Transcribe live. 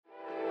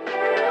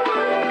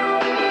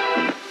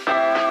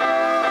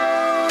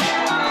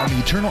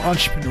Eternal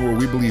Entrepreneur,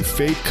 we believe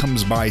faith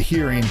comes by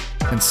hearing,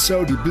 and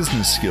so do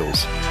business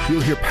skills. You'll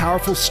hear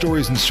powerful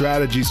stories and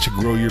strategies to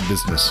grow your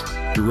business,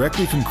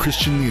 directly from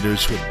Christian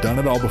leaders who have done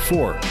it all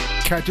before.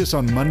 Catch us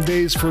on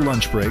Mondays for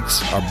lunch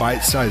breaks, our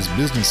bite-sized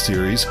business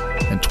series,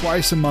 and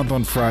twice a month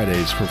on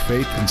Fridays for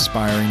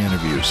faith-inspiring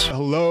interviews.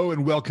 Hello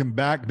and welcome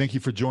back. Thank you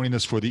for joining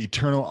us for the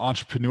Eternal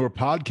Entrepreneur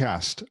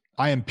Podcast.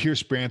 I am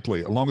Pierce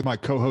Brantley, along with my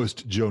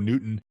co-host, Joe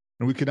Newton,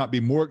 and we could not be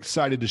more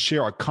excited to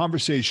share our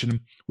conversation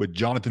with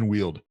Jonathan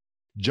Wield.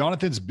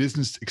 Jonathan's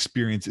business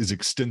experience is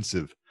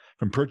extensive,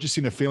 from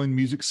purchasing a failing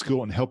music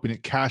school and helping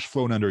it cash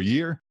flow in under a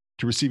year,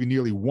 to receiving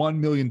nearly $1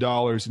 million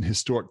in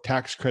historic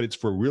tax credits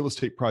for a real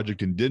estate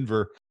project in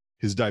Denver.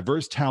 His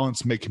diverse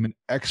talents make him an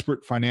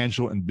expert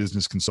financial and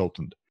business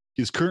consultant.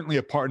 He is currently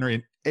a partner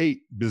in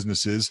 8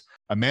 businesses,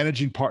 a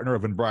managing partner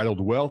of Unbridled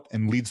Wealth,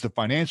 and leads the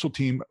financial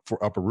team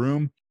for Upper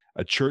Room,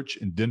 a church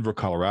in Denver,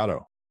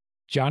 Colorado.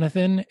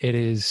 Jonathan, it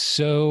is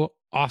so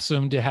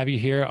awesome to have you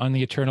here on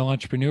the Eternal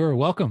Entrepreneur.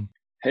 Welcome.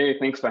 Hey,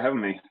 thanks for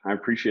having me. I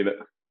appreciate it.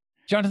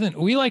 Jonathan,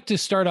 we like to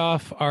start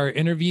off our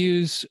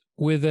interviews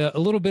with a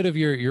little bit of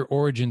your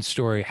origin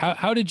story.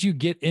 How did you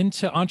get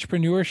into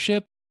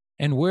entrepreneurship,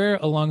 and where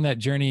along that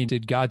journey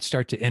did God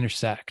start to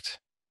intersect?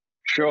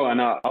 Sure,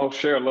 and I'll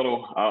share a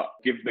little,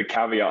 give the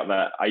caveat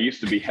that I used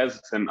to be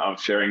hesitant of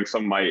sharing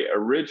some of my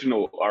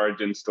original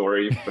origin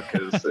story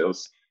because it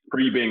was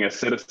pre being a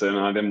citizen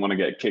and I didn't want to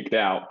get kicked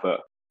out, but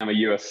I'm a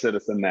US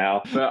citizen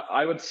now. But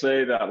I would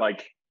say that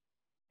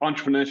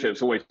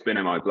entrepreneurship's always been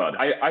in my blood.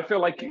 I feel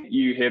like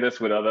you hear this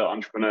with other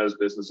entrepreneurs,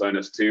 business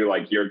owners too.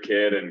 Like you're a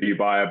kid and you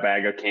buy a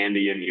bag of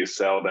candy and you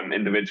sell them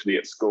individually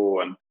at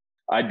school. And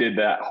I did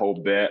that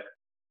whole bit.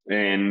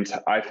 And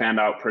I found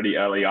out pretty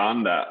early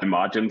on that the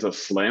margins are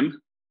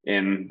slim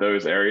in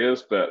those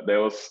areas, but there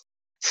was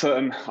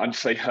certain, I'd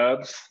say,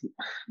 herbs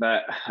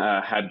that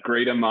had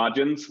greater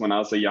margins when I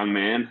was a young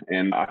man.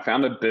 And I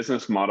found a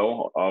business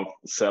model of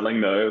selling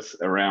those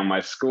around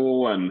my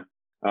school, and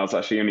I was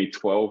actually only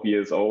 12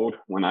 years old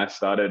when I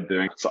started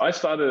doing. So I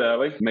started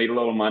early, made a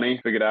little money,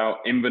 figured out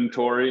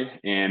inventory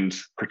and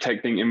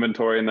protecting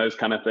inventory and those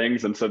kind of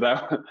things. And so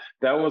that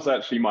was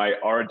actually my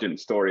origin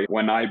story.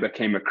 When I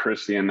became a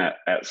Christian at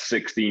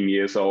 16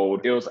 years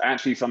old, it was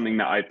actually something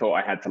that I thought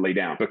I had to lay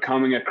down.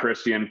 Becoming a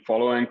Christian,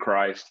 following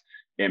Christ,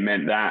 it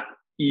meant that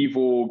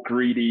evil,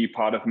 greedy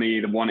part of me,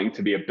 the wanting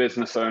to be a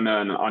business owner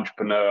and an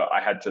entrepreneur,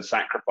 I had to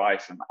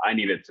sacrifice, and I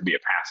needed to be a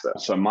pastor.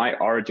 So my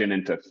origin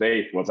into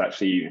faith was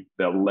actually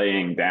the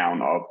laying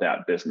down of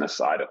that business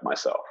side of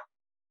myself.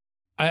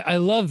 I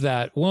love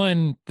that.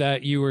 One,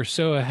 that you were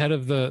so ahead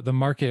of the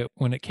market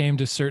when it came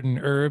to certain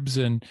herbs.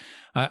 And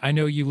I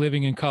know you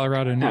living in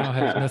Colorado now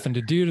has nothing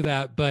to do to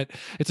that, but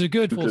it's a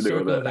good full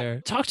circle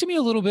there. Talk to me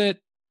a little bit.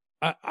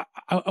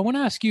 I want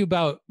to ask you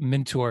about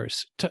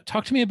mentors.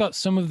 Talk to me about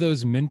some of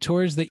those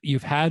mentors that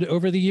you've had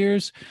over the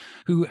years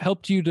who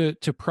helped you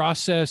to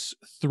process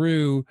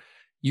through.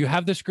 You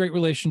have this great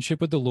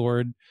relationship with the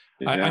Lord.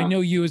 Yeah. I know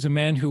you as a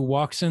man who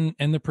walks in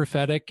the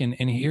prophetic and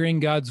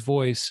hearing God's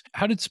voice.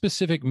 How did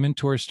specific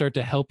mentors start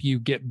to help you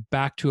get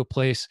back to a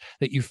place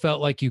that you felt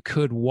like you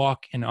could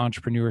walk in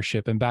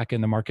entrepreneurship and back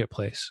in the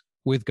marketplace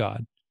with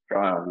God?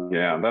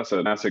 Yeah,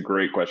 that's a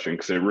great question,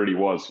 because it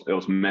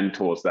was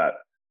mentors that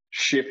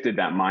shifted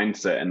that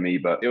mindset in me.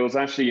 But it was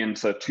actually in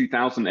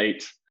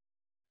 2008,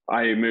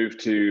 I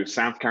moved to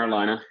South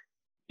Carolina,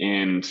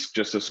 and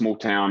just a small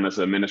town. There's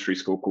a ministry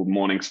school called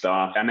Morning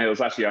Star. And it was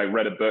actually, I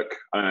read a book,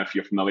 I don't know if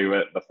you're familiar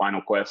with it, The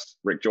Final Quest,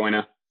 Rick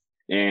Joyner.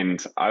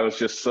 And I was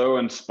just so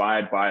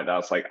inspired by it that I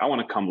was like, I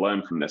want to come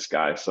learn from this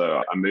guy.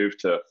 So I moved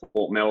to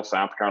Fort Mill,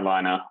 South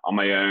Carolina on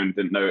my own,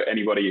 didn't know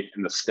anybody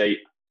in the state.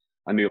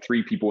 I knew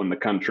 3 people in the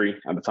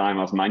country at the time.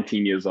 I was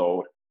 19 years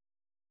old.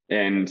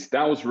 And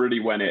that was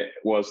really when it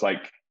was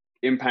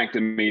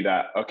impacted me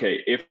that, okay,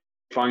 if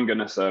I'm going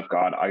to serve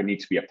God, I need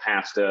to be a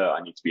pastor,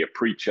 I need to be a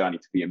preacher, I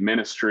need to be in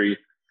ministry.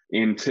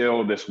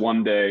 Until this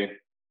one day,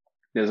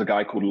 there's a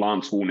guy called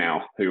Lance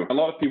Wallnau, who a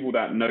lot of people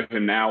that know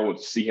him now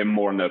would see him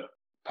more on the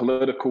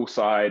political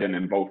side and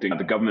involved in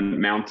the government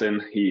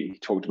mountain. He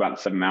talked about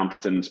the 7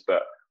 mountains,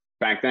 but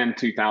back then,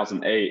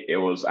 2008, it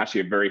was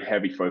actually a very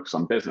heavy focus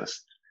on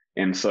business.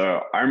 And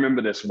so I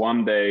remember this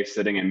one day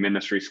sitting in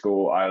ministry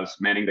school, I was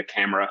manning the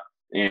camera,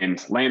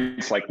 and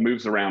Lance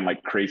moves around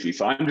like crazy.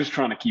 So I'm just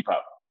trying to keep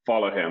up,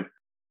 follow him.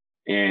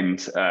 And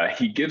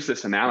he gives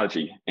this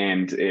analogy,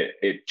 and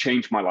it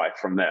changed my life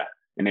from there.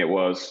 And it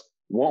was,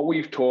 what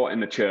we've taught in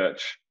the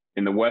church,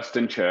 in the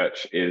Western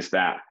church, is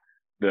that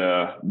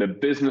the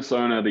business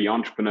owner, the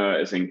entrepreneur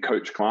is in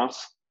coach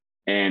class,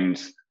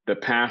 and the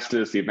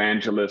pastors, the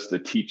evangelists, the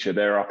teacher,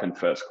 they're up in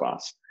first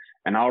class.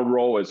 And our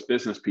role as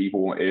business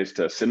people is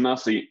to sit in our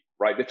seat,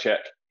 write the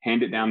check,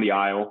 hand it down the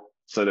aisle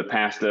so the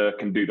pastor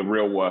can do the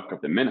real work of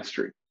the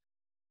ministry.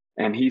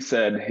 And he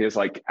said,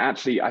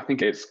 actually, I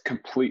think it's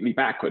completely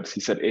backwards.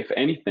 He said, if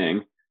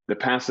anything, the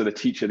pastor, the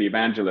teacher, the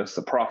evangelist,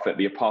 the prophet,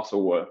 the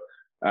apostle were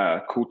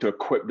called to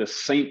equip the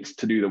saints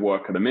to do the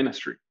work of the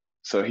ministry.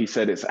 So he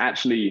said, it's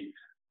actually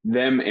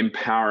them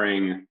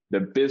empowering the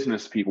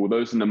business people,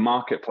 those in the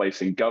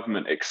marketplace, in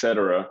government,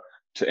 etc.,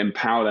 to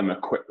empower them,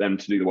 equip them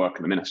to do the work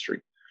of the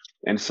ministry.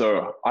 And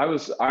so I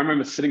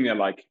remember sitting there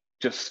like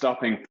just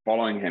stopping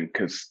following him,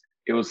 because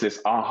it was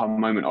this aha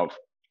moment of,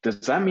 does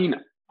that mean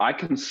I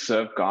can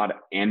serve God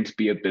and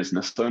be a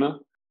business owner?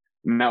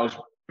 And that was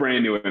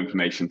brand new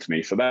information to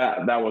me. So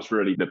that was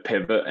really the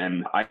pivot.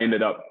 And I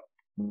ended up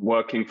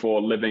working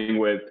for, living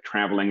with,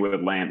 traveling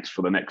with Lance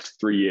for the next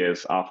 3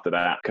 years after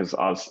that, because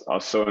I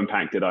was so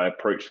impacted. I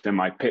approached him,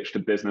 I pitched a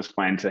business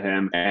plan to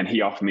him, and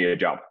he offered me a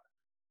job.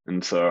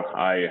 And so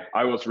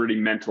I was really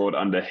mentored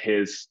under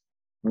his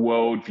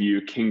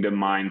worldview, kingdom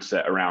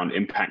mindset around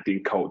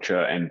impacting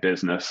culture and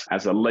business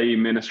as a lay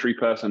ministry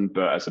person,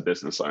 but as a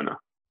business owner.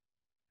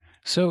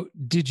 So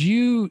did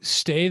you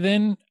stay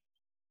then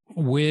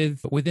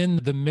within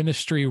the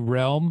ministry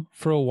realm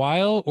for a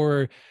while,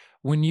 or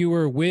when you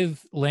were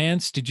with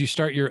Lance, did you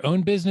start your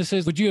own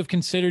businesses? Would you have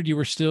considered you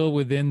were still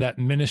within that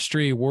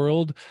ministry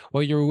world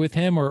while you were with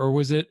him, or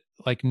was it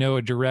like no,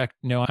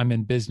 I'm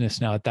in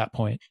business now at that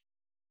point?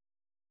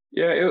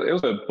 Yeah, it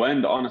was a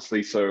blend,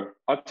 honestly. So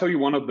I'll tell you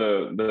one of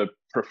the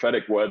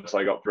prophetic words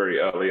I got very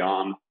early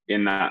on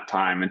in that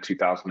time in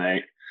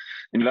 2008.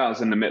 And that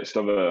was in the midst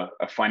of a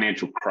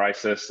financial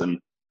crisis. And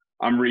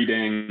I'm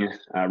reading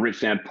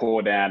Rich Dad,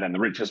 Poor Dad and The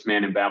Richest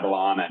Man in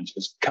Babylon, and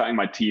just cutting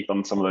my teeth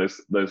on some of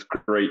those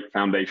great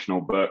foundational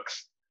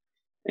books.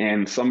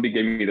 And somebody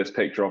gave me this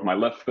picture of my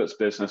left foot's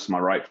business, my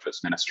right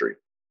foot's ministry.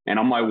 And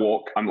on my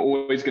walk, I'm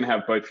always going to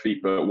have both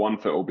feet, but one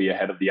foot will be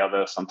ahead of the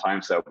other.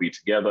 Sometimes they'll be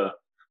together.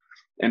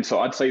 And so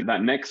I'd say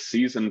that next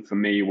season for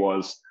me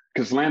was,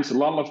 because Lance, a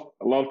lot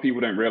of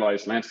people don't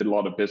realize Lance did a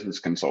lot of business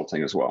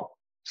consulting as well.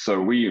 So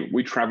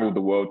we traveled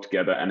the world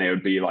together, and it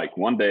would be like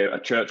one day a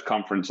church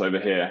conference over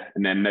here,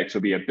 and then next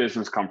would be a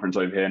business conference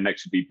over here,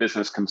 next would be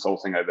business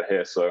consulting over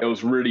here. So it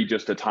was really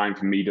just a time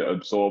for me to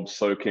absorb,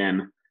 soak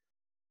in,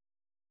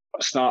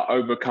 start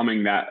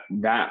overcoming that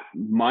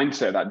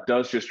mindset that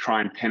does just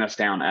try and pin us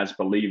down as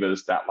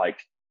believers, that like,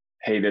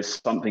 hey,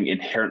 there's something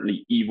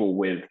inherently evil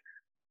with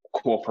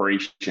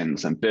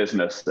corporations and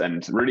business,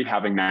 and really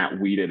having that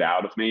weeded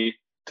out of me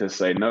to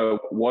say, no,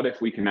 what if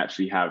we can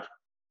actually have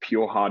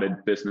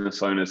pure-hearted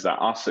business owners that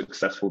are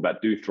successful,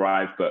 that do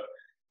thrive, but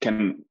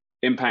can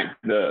impact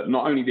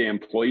not only the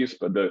employees,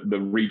 but the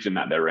region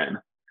that they're in.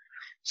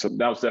 So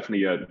that was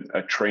definitely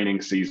a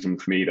training season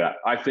for me that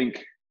I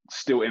think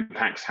still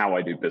impacts how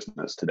I do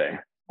business today,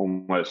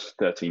 almost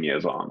 13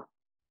 years on.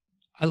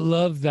 I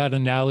love that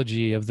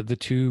analogy of the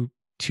two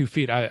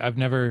feet. I've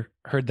never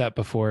heard that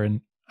before,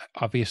 and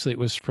obviously it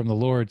was from the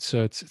Lord,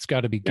 so it's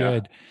got to be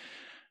good. Yeah.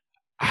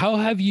 How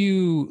have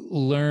you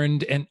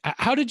learned, and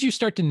how did you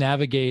start to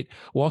navigate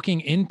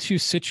walking into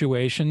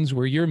situations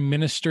where you're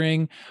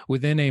ministering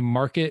within a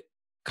market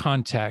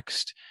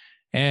context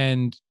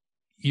and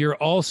you're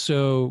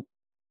also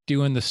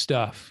doing the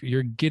stuff,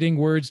 you're getting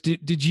words?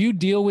 Did you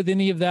deal with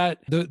any of that,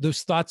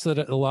 those thoughts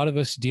that a lot of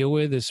us deal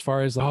with as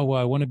far as, oh, well,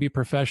 I want to be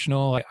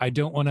professional, I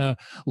don't want to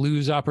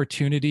lose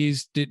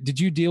opportunities? Did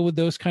you deal with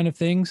those kind of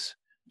things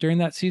during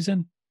that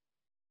season?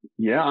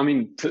 Yeah, I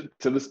mean,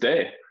 to this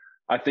day,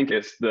 I think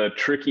it's the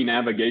tricky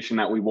navigation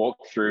that we walk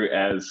through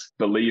as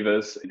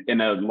believers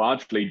in a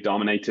largely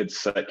dominated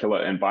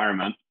secular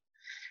environment.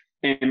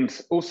 And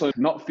also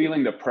not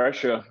feeling the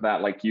pressure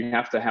that like you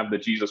have to have the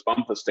Jesus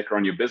bumper sticker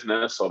on your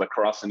business or the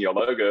cross in your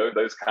logo,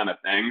 those kind of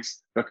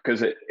things,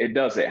 because it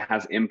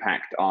has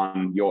impact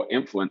on your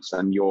influence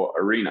and your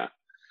arena.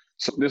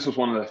 So this was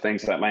one of the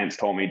things that Lance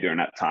told me during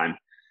that time.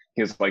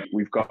 He was like,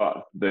 we've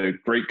got the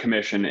Great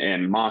Commission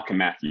in Mark and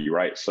Matthew,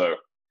 right? So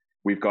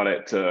we've got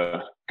it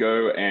to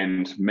go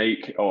and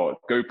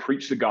go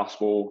preach the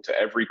gospel to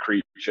every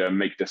creature,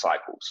 make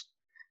disciples.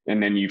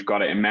 And then you've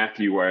got it in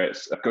Matthew where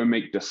it's go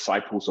make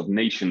disciples of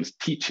nations,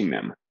 teaching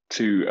them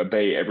to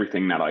obey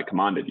everything that I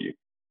commanded you.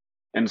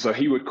 And so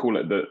he would call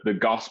it the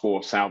gospel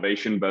of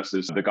salvation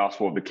versus the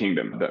gospel of the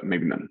kingdom. That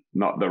maybe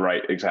not the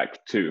right exact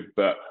two,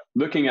 but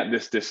looking at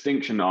this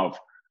distinction of,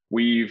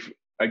 we've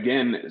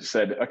again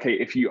said, okay,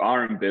 if you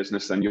are in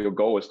business, then your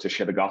goal is to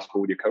share the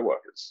gospel with your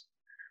coworkers.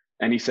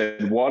 And he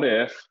said, what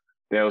if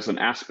there was an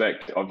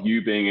aspect of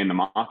you being in the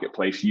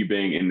marketplace, you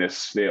being in this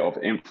sphere of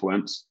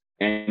influence,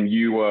 and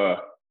you were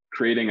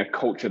creating a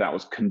culture that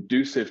was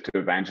conducive to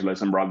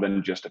evangelism rather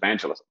than just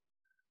evangelism?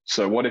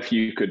 So what if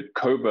you could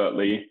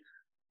covertly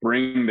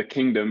bring the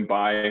kingdom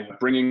by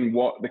bringing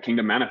what the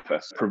kingdom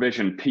manifests: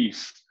 provision,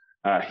 peace,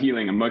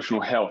 healing, emotional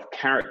health,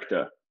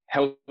 character,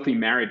 healthy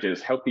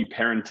marriages, healthy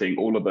parenting,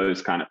 all of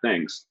those kind of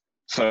things.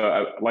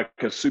 So like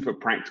a super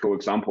practical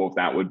example of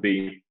that would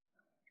be,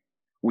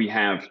 we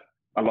have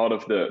a lot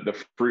of the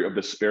fruit of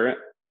the Spirit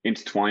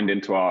intertwined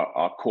into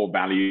our core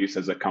values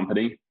as a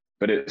company,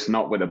 but it's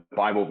not with a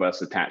Bible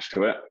verse attached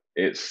to it.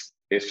 It's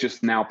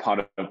just now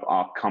part of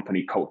our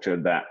company culture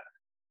that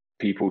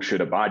people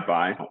should abide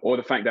by. Or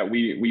the fact that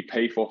we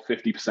pay for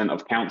 50%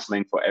 of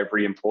counseling for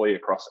every employee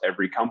across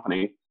every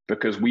company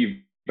because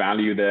we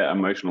value their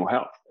emotional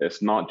health.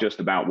 It's not just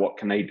about what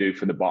can they do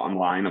for the bottom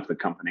line of the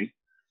company.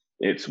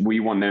 It's we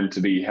want them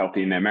to be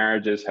healthy in their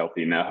marriages,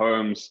 healthy in their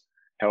homes,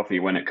 healthy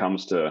when it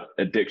comes to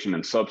addiction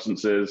and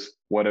substances,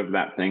 whatever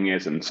that thing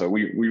is. And so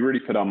we really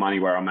put our money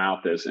where our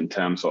mouth is in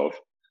terms of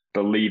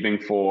believing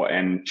for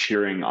and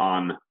cheering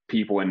on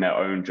people in their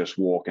own just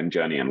walk and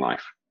journey in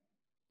life.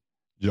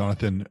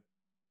 Jonathan,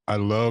 I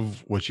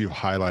love what you've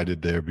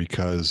highlighted there,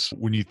 because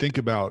when you think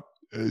about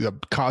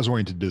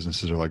cause-oriented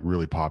businesses are like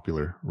really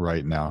popular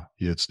right now.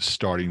 It's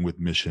starting with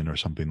mission or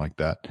something like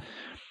that.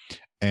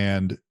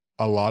 And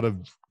a lot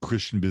of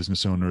Christian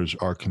business owners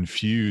are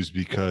confused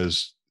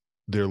because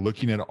they're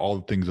looking at all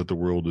the things that the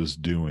world is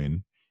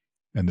doing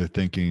and they're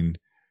thinking,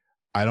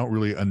 I don't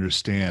really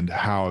understand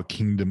how a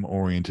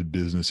kingdom-oriented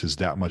business is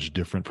that much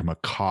different from a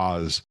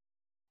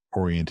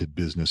cause-oriented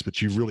business.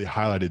 But you've really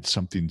highlighted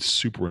something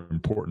super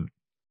important.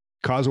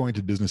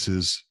 Cause-oriented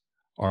businesses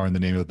are in the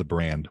name of the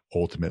brand,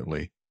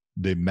 ultimately.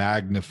 They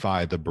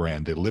magnify the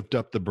brand. They lift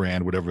up the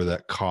brand, whatever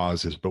that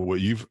cause is. But what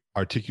you've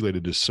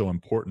articulated is so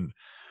important.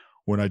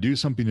 When I do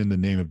something in the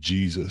name of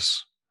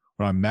Jesus,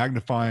 when I'm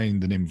magnifying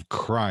the name of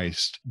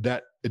Christ,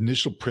 that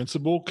initial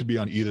principle could be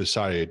on either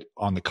side,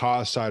 on the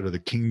cause side or the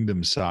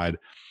kingdom side.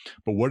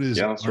 But what is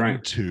it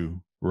unto,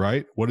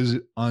 right? What is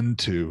it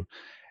unto?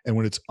 And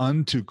when it's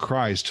unto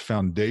Christ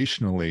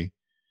foundationally,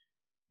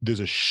 there's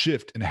a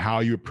shift in how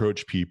you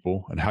approach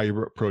people and how you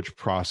approach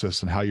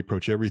process and how you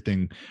approach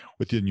everything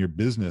within your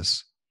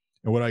business.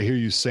 And what I hear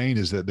you saying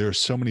is that there are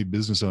so many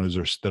business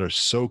owners that are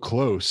so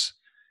close,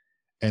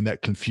 and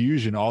that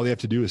confusion, all they have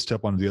to do is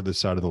step on the other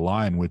side of the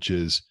line, which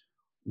is,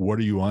 what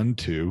are you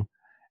unto?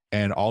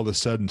 And all of a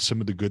sudden,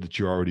 some of the good that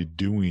you're already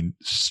doing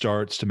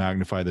starts to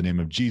magnify the name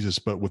of Jesus.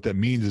 But what that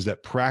means is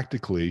that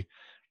practically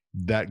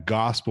that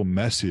gospel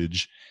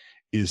message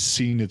is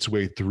seeing its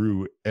way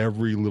through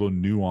every little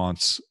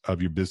nuance of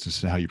your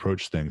business and how you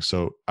approach things.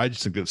 So I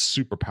just think that's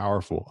super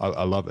powerful.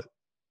 I love it.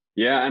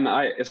 Yeah. And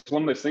it's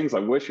one of those things, I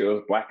wish it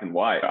was black and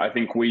white. I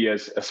think we,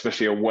 as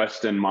especially a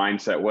Western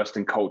mindset,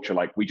 Western culture,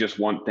 like we just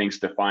want things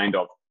defined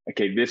of,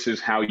 okay, this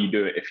is how you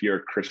do it if you're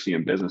a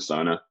Christian business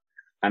owner.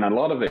 And a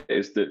lot of it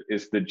is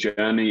the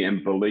journey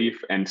and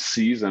belief and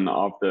season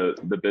of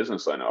the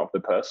business owner, of the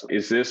person.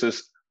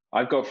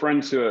 I've got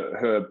friends who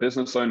are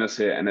business owners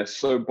here, and they're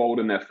so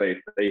bold in their faith.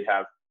 They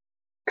have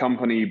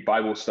company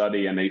Bible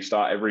study, and they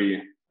start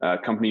every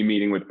company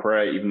meeting with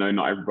prayer, even though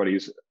not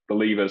everybody's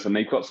believers. And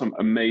they've got some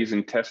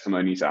amazing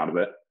testimonies out of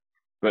it.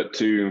 But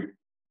to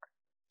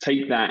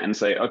take that and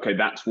say, okay,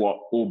 that's what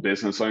all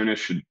business owners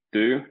should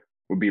do,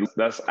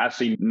 that's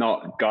actually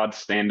not God's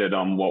standard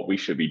on what we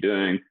should be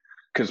doing.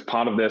 Because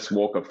part of this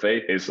walk of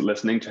faith is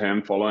listening to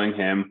him, following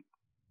him,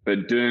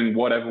 but doing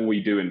whatever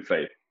we do in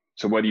faith.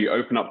 So whether you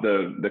open up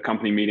the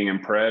company meeting in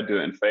prayer, do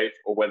it in faith,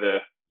 or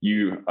whether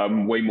you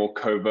are way more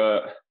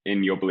covert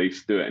in your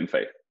beliefs, do it in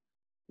faith.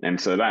 And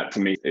so that to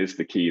me is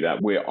the key,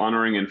 that we're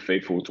honoring and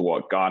faithful to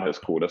what God has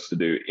called us to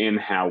do in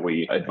how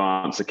we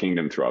advance the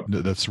kingdom through.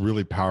 That's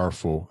really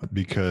powerful,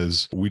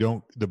 because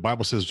the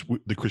Bible says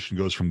the Christian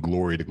goes from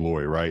glory to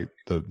glory, right?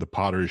 The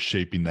potter is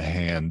shaping the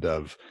hand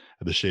of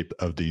the shape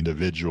of the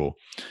individual.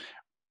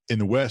 In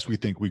the West, we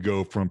think we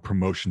go from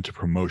promotion to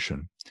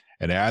promotion.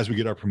 And as we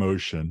get our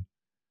promotion,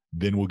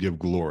 then we'll give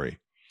glory.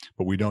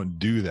 But we don't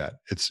do that.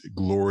 It's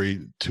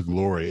glory to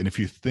glory. And if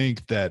you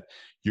think that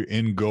your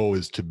end goal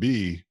is to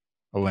be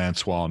a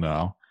Lance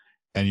Wallnau,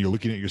 and you're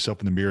looking at yourself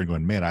in the mirror and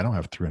going, man, I don't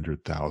have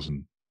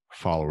 300,000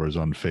 followers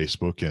on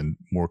Facebook and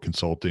more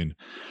consulting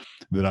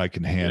that I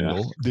can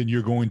handle, then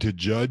you're going to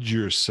judge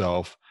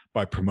yourself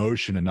by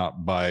promotion and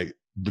not by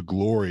the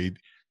glory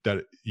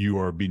that you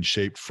are being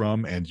shaped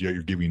from and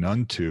you're giving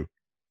unto.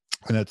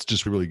 And that's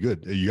just really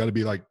good. You got to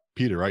be like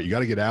Peter, right? You got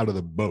to get out of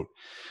the boat.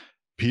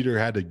 Peter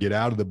had to get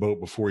out of the boat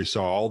before he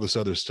saw all this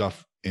other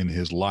stuff in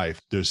his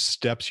life. There's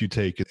steps you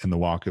take in the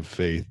walk of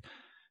faith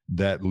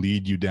that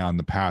lead you down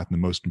the path. And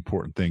the most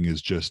important thing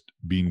is just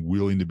being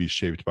willing to be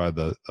shaped by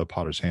the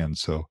potter's hand.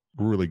 So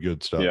really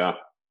good stuff. Yeah.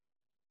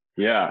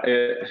 Yeah.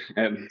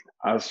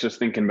 I was just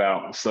thinking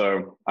about,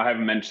 so I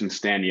haven't mentioned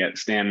Stan yet.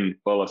 Stan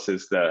Bullis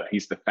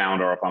he's the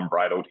founder of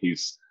Unbridled.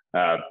 He's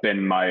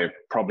been my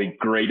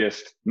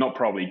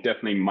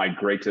definitely my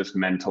greatest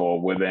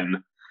mentor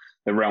within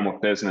the realm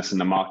of business and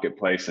the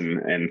marketplace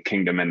and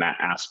kingdom in that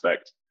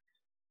aspect.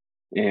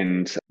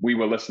 And we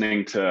were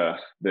listening to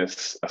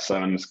this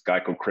guy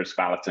called Chris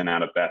Valentin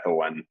out of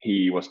Bethel, and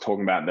he was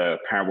talking about the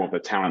parable of the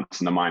talents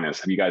and the miners.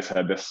 Have you guys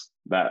heard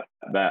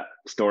that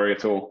story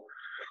at all?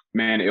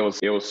 Man, it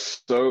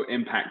was so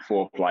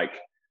impactful. Like,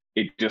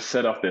 it just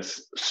set off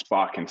this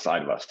spark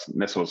inside of us.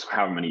 And this was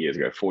however many years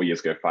ago, 4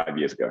 years ago, 5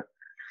 years ago.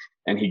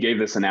 And he gave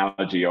this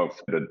analogy of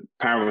the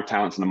parable of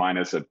talents and the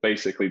miners are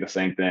basically the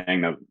same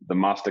thing. The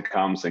master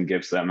comes and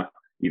gives them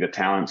either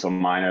talents or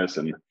miners,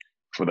 and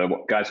for the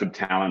guys with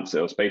talents,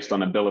 it was based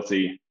on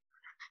ability.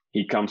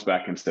 He comes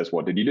back and says,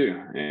 what did you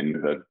do? And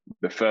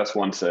the first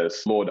one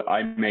says, Lord,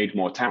 I made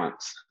more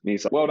talents. And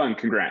he's like, well done,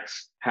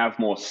 congrats, have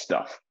more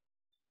stuff.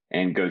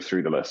 And goes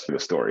through the list of the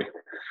story.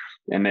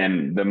 And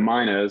then the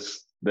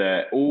miners,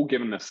 they're all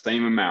given the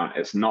same amount.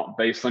 It's not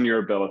based on your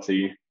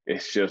ability.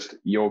 It's just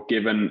you're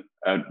given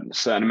a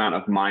certain amount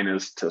of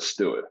miners to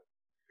steward.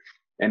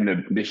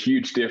 And the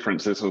huge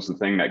difference, this was the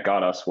thing that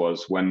got us,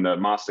 was when the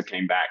master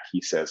came back,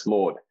 he says,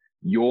 Lord,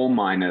 your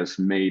miners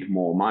made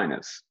more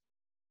miners.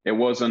 It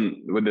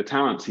wasn't with the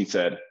talents. He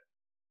said,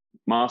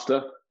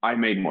 Master, I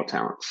made more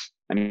talents.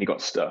 And he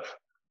got stuff.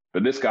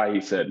 But this guy,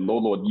 he said,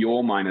 Lord,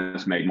 your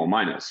miners made more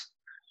miners.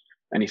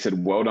 And he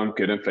said, well done,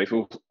 good and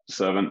faithful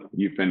servant.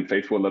 You've been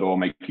faithful with a little, I'll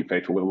make you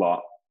faithful with a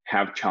lot.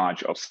 Have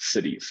charge of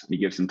cities. And he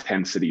gives them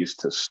 10 cities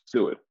to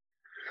steward.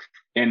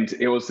 And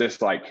it was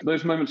this, like,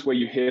 those moments where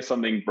you hear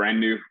something brand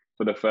new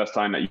for the first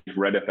time that you've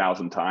read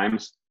 1,000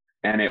 times.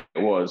 And it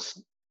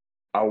was,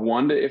 I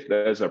wonder if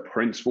there's a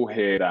principle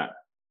here that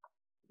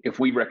if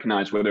we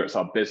recognize, whether it's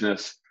our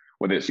business,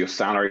 whether it's your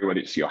salary, whether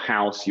it's your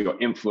house, your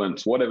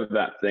influence, whatever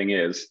that thing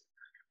is,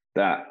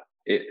 that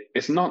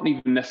it's not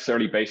even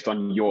necessarily based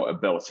on your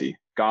ability.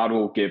 God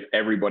will give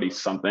everybody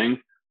something,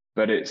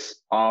 but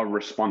it's our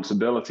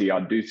responsibility,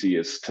 our duty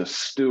is to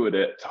steward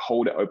it, to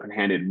hold it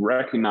open-handed,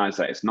 recognize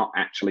that it's not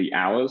actually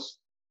ours,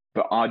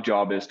 but our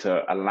job is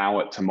to allow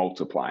it to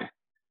multiply.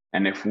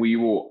 And if we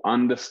will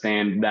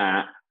understand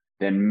that,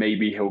 then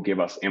maybe he'll give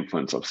us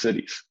influence of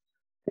cities.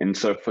 And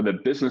so for the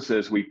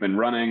businesses we've been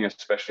running,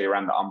 especially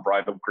around the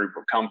Unbridled group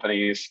of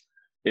companies,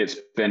 it's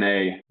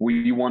been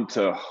we want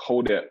to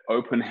hold it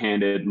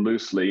open-handed,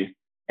 loosely,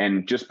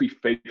 and just be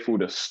faithful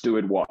to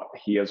steward what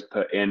he has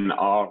put in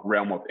our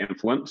realm of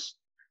influence.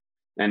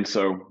 And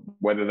so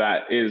whether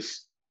that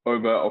is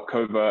over or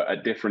covert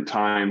at different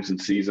times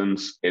and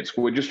seasons,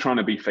 we're just trying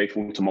to be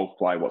faithful to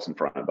multiply what's in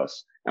front of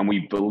us. And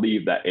we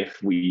believe that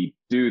if we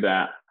do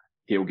that,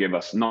 he'll give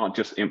us not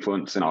just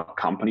influence in our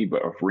company,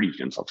 but of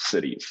regions, of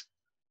cities.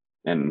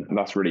 And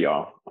that's really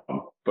our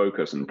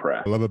focus and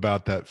prayer. I love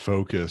about that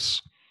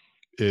focus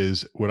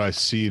is what I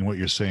see, and what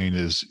you're saying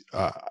is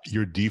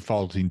you're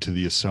defaulting to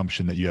the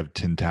assumption that you have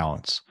 10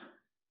 talents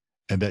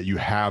and that you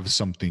have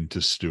something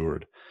to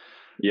steward.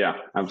 Yeah,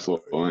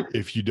 absolutely.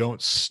 If you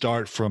don't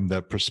start from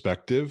that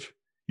perspective,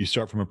 you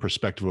start from a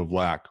perspective of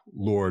lack.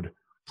 Lord,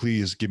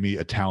 please give me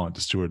a talent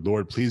to steward.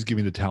 Lord, please give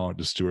me the talent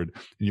to steward.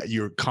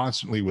 You're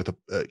constantly with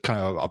a kind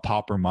of a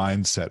pauper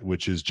mindset,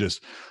 which is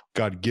just,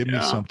 God, give me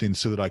something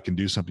so that I can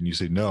do something. You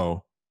say,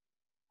 no,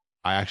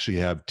 I actually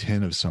have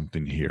 10 of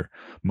something here.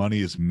 Money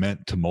is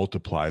meant to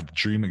multiply. The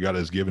dream that God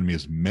has given me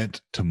is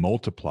meant to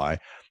multiply.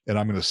 And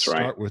I'm going to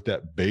start with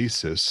that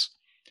basis.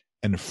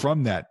 And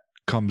from that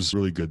comes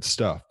really good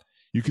stuff.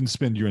 You can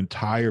spend your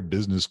entire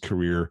business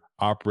career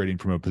operating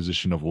from a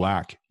position of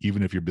lack,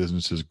 even if your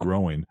business is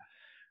growing.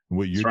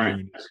 What you're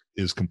doing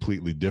is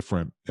completely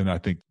different. And I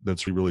think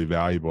that's really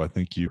valuable. I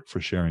thank you for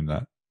sharing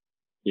that.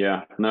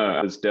 Yeah, no,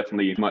 it's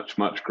definitely much,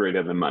 much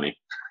greater than money.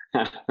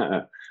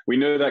 We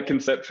know that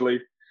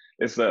conceptually.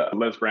 It's that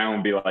Les Brown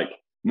would be like,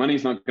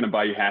 money's not going to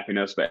buy you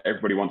happiness, but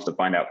everybody wants to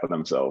find out for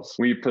themselves.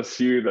 We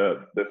pursue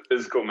the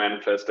physical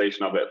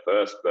manifestation of it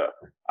first, but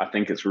I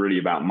think it's really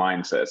about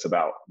mindset. It's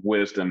about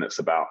wisdom. It's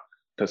about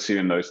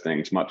pursuing those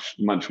things much,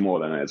 much more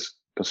than it is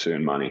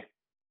pursuing money.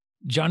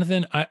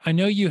 Jonathan, I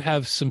know you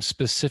have some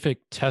specific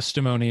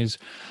testimonies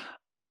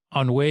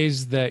on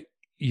ways that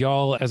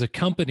y'all as a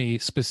company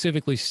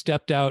specifically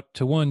stepped out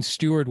to, one,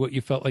 steward what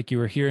you felt like you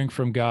were hearing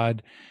from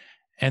God,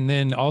 and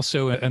then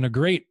also in a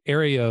great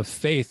area of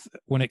faith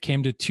when it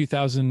came to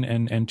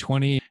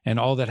 2020 and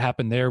all that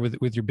happened there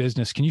with your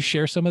business. Can you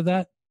share some of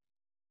that?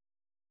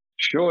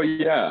 Sure,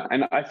 yeah.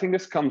 And I think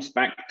this comes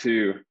back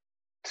to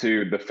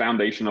the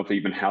foundation of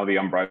even how the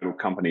Unbridled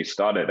company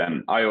started.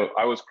 And I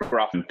was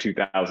grafted in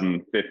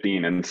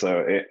 2015. And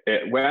so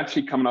we're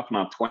actually coming up on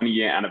our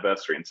 20-year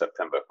anniversary in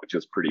September, which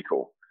is pretty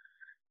cool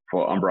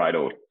for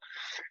Unbridled.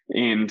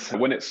 And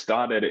when it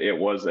started, it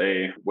was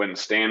when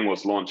Stan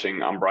was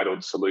launching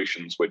Unbridled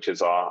Solutions, which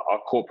is our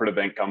corporate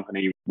event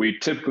company. We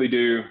typically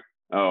do,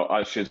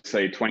 I should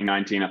say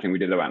 2019, I think we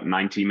did about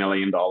 $90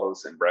 million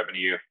in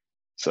revenue.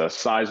 It's a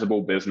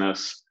sizable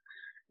business.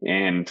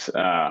 And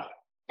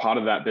part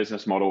of that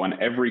business model, and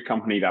every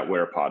company that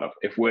we're a part of,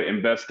 if we're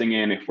investing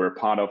in, if we're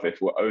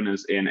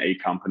owners in a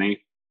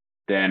company,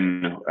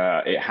 then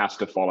it has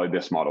to follow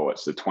this model.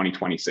 It's the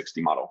 20-20-60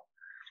 model.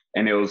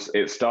 And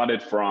it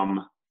started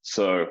from,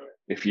 so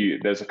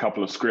there's a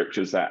couple of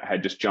scriptures that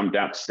had just jumped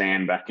out to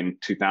Stan back in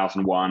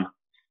 2001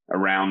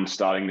 around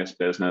starting this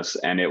business.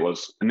 And it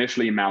was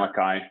initially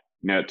Malachi.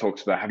 It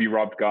talks about, have you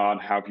robbed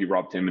God? How have you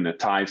robbed him? In the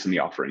tithes and the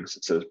offerings.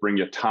 It says, bring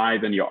your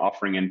tithe and your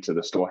offering into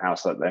the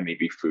storehouse that there may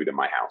be food in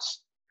my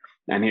house.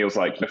 And he was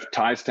like, if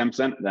tithes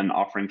 10%, then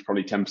offering's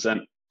probably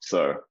 10%.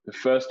 So the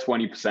first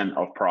 20%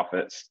 of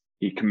profits,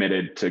 he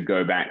committed to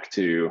go back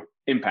to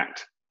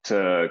impact,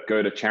 to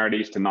go to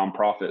charities, to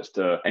nonprofits,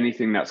 to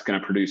anything that's going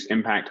to produce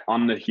impact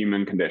on the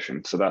human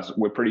condition. So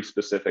we're pretty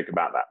specific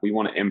about that. We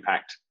want to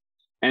impact,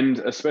 and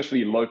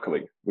especially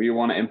locally, we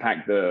want to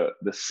impact the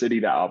city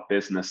that our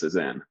business is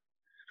in.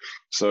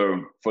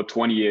 So for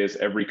 20 years,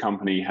 every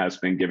company has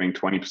been giving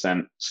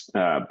 20%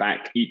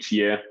 back each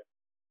year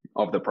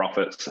of the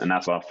profits, and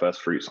that's our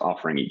first fruits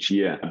offering each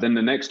year. Then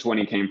the next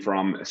 20 came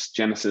from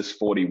Genesis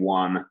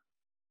 41,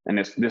 and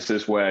this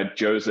is where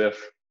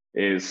Joseph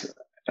is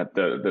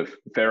the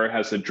Pharaoh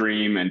has a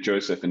dream, and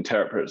Joseph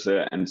interprets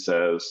it and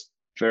says,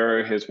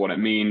 Pharaoh, here's what it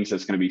means.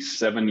 There's going to be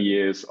 7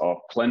 years of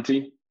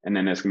plenty, and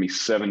then there's going to be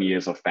 7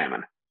 years of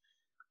famine.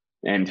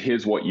 And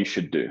here's what you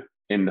should do.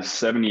 In the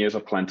 7 years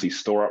of plenty,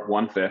 store up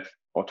 1/5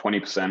 or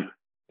 20%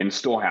 in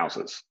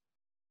storehouses.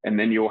 And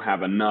then you'll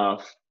have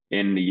enough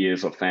in the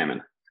years of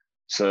famine.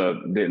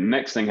 So the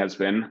next thing has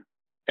been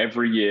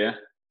every year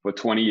for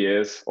 20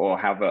 years, or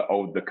however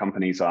old the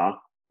companies are.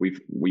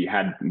 We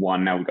had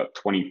one, now we've got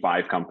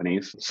 25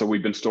 companies. So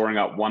we've been storing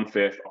up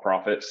 1/5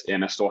 profits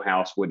in a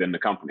storehouse within the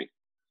company,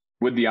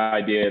 with the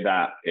idea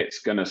that it's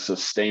going to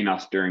sustain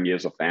us during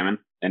years of famine.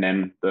 And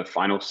then the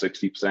final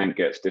 60%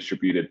 gets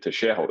distributed to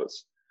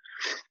shareholders.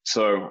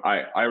 So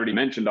I already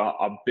mentioned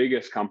our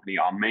biggest company,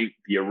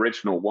 the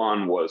original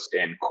one was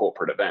in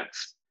corporate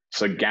events.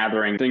 So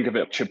gathering, think of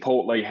it,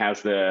 Chipotle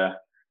has their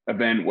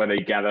event where they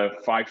gather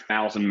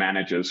 5,000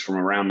 managers from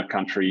around the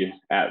country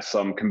at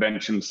some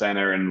convention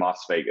center in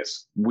Las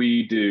Vegas.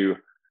 We do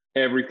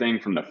everything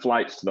from the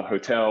flights to the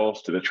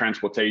hotels, to the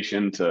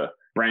transportation, to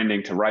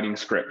branding, to writing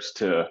scripts,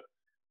 to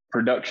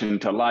production,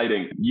 to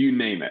lighting, you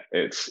name it.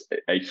 It's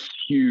a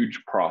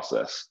huge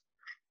process.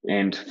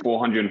 And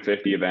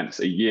 450 events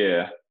a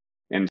year.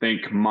 And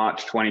think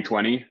March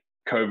 2020,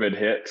 COVID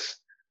hits,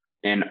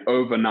 and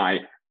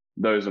overnight,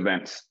 those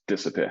events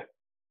disappear.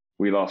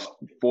 We lost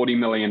 $40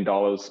 million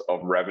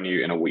of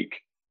revenue in a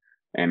week.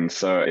 And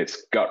so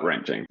it's gut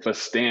wrenching. For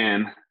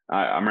Stan,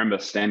 I remember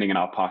standing in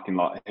our parking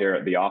lot here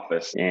at the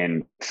office,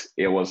 and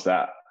it was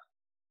that,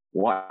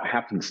 what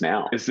happens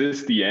now? Is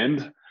this the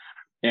end?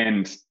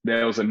 And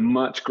there was a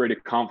much greater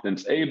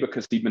confidence,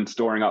 because he'd been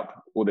storing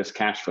up all this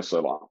cash for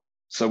so long.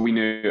 So we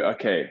knew,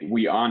 okay,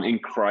 we aren't in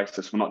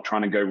crisis. We're not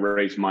trying to go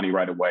raise money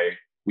right away.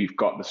 We've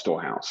got the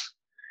storehouse.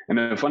 And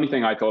the funny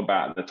thing I thought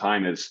about at the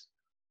time is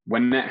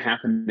when that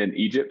happened in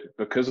Egypt,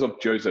 because of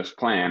Joseph's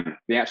plan,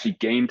 they actually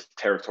gained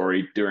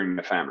territory during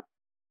the famine.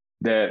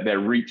 Their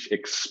reach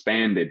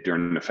expanded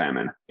during the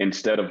famine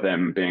instead of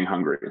them being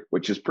hungry,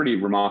 which is pretty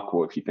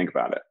remarkable if you think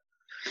about it.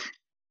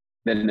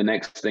 Then the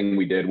next thing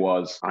we did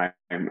was, I'm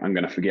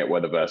going to forget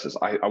where the verse is.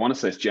 I want to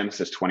say it's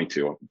Genesis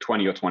 20 or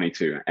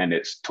 22, and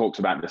it talks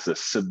about this, a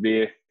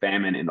severe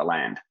famine in the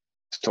land.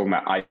 It's talking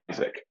about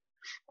Isaac.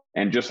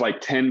 And just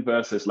like 10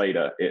 verses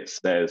later, it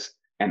says,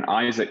 and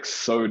Isaac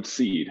sowed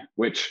seed,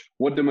 which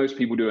what do most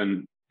people do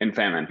in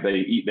famine? They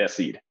eat their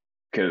seed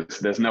because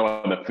there's no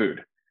other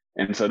food.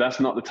 And so that's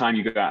not the time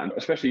you go out,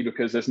 especially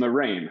because there's no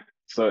rain.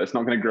 So it's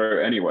not going to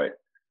grow anyway.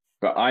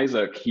 But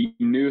Isaac, he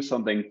knew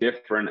something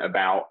different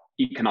about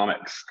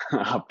economics,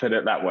 I'll put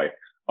it that way,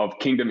 of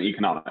kingdom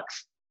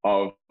economics,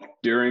 of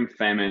during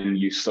famine,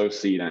 you sow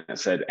seed. And it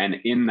said, and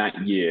in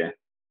that year,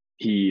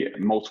 he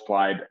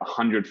multiplied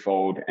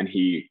 100-fold, and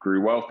he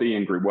grew wealthy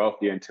and grew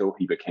wealthier until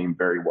he became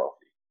very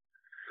wealthy.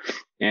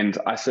 And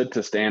I said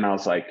to Stan, I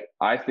was like,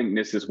 I think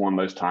this is one of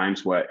those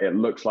times where it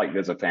looks like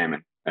there's a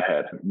famine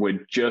ahead.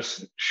 We're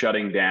just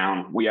shutting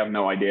down. We have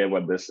no idea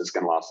whether this is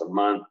going to last a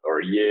month or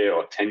a year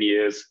or 10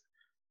 years,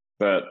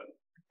 but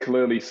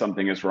clearly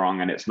something is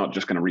wrong, and it's not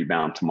just going to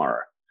rebound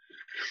tomorrow.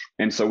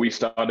 And so we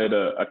started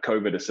a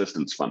COVID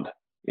assistance fund.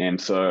 And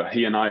so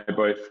he and I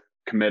both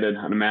committed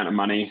an amount of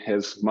money,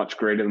 his much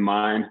greater than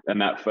mine, in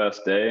that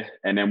first day.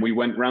 And then we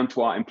went around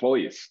to our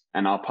employees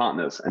and our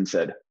partners and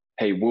said,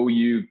 hey, will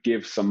you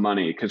give some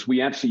money? Because we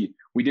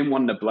didn't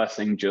want the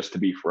blessing just to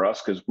be for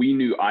us, because we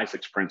knew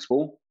Isaac's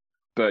principle.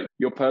 But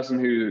your person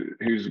who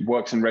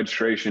works in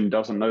registration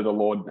doesn't know the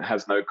Lord,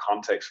 has no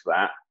context for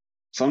that.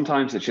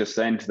 Sometimes it's just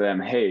saying to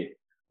them, hey,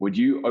 would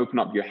you open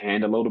up your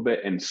hand a little bit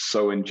and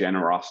sow in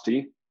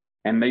generosity?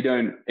 And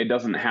it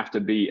doesn't have to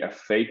be a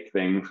faith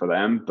thing for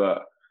them,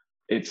 but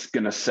it's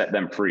going to set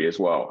them free as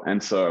well.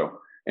 And so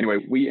anyway,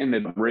 we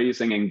ended up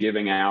raising and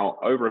giving out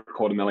over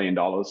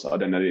 $250,000. I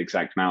don't know the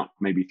exact amount,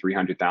 maybe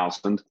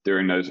 300,000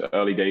 during those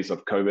early days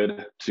of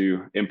COVID,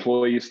 to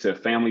employees, to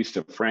families,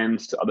 to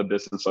friends, to other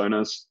business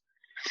owners.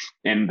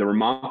 And the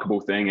remarkable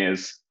thing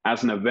is,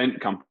 as an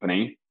event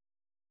company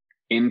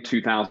in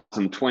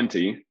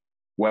 2020,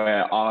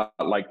 where our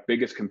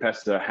biggest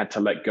competitor had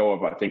to let go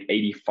of, I think,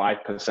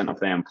 85% of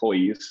their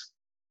employees,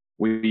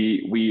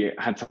 we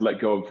had to let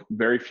go of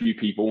very few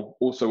people.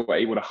 Also were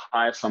able to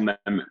hire some of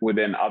them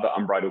within other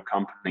unbridled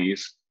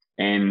companies.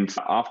 And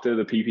after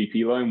the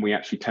PPP loan, we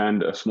actually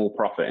turned a small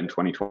profit in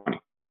 2020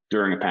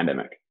 during a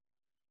pandemic.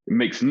 It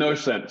makes no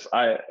sense.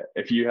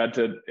 If you had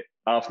to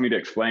ask me to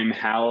explain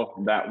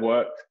how that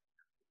worked,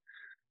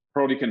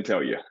 probably couldn't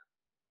tell you.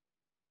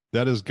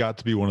 That has got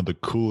to be one of the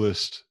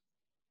coolest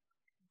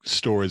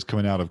stories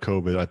coming out of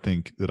COVID, I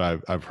think, that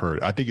I've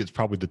heard. I think it's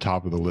probably the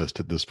top of the list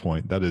at this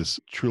point. That is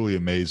truly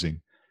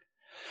amazing.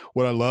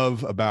 What I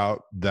love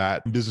about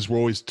that business, we're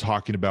always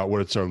talking about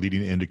what's our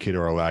leading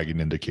indicator, our lagging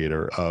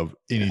indicator of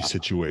any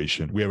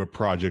situation. We have a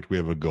project, we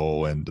have a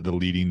goal, and the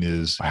leading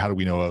is, how do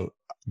we know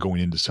going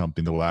into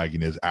something? The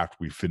lagging is after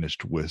we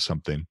finished with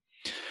something.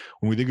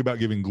 When we think about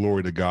giving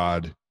glory to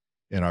God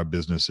in our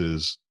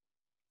businesses,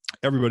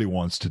 everybody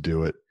wants to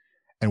do it.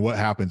 And what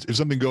happens if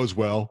something goes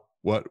well?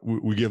 What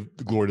we give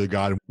the glory to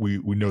God. We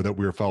know that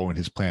we are following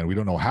his plan. We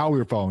don't know how we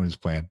were following his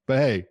plan, but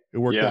hey, it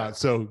worked out.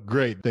 So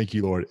great. Thank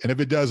you, Lord. And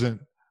if it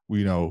doesn't,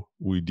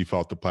 we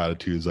default to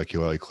platitudes like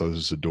Eli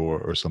closes the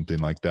door or something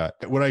like that.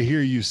 What I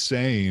hear you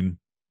saying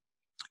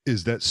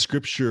is that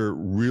scripture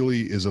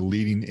really is a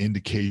leading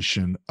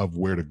indication of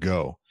where to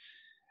go.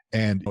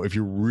 And if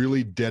you're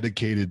really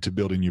dedicated to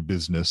building your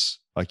business,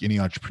 like any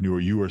entrepreneur,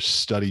 you are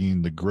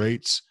studying the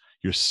greats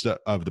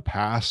of the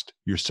past.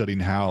 You're studying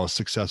how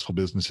successful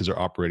businesses are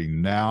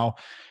operating now.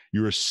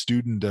 You're a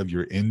student of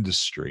your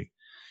industry.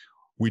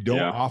 We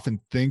don't often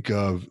think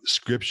of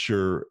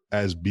scripture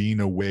as being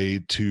a way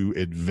to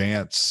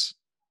advance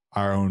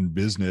our own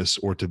business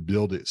or to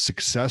build it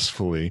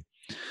successfully.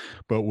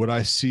 But what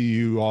I see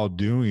you all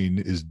doing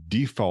is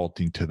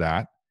defaulting to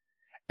that.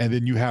 And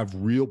then you have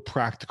real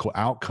practical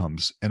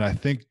outcomes. And I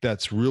think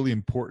that's really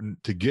important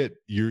to get.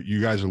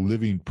 You guys are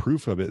living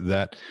proof of it,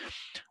 that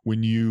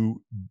when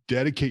you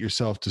dedicate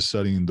yourself to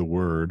studying the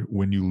word,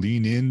 when you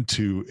lean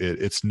into it,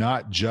 it's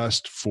not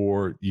just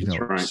for,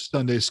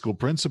 Sunday school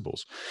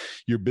principles.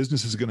 Your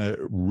business is going to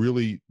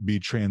really be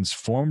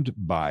transformed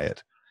by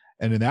it.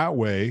 And in that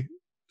way,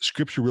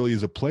 scripture really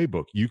is a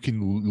playbook. You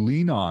can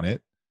lean on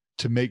it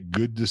to make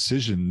good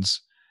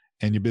decisions,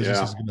 and your business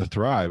is going to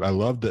thrive. I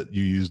love that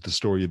you used the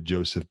story of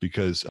Joseph,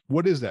 because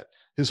what is that?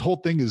 His whole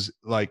thing is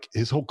like,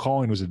 his whole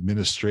calling was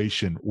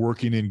administration,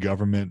 working in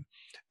government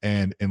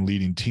and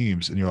leading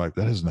teams. And you're like,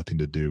 that has nothing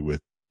to do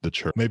with the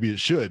church. Maybe it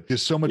should.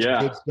 There's so much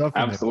good stuff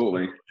in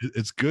absolutely.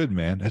 It's good,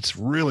 man. It's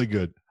really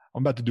good.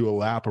 I'm about to do a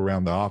lap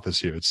around the office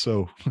here. It's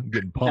so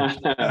getting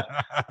pumped.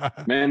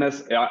 Man,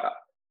 that's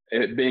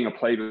it being a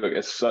playbook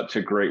is such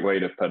a great way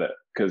to put it,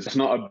 because it's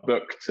not a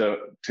book to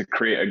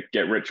create a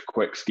get rich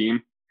quick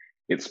scheme.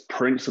 It's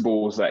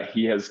principles that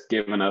he has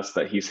given us,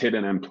 that he's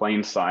hidden in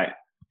plain sight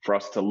for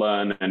us to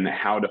learn, and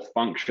how to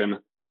function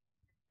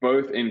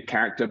both in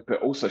character,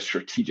 but also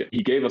strategic.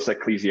 He gave us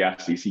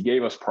Ecclesiastes, he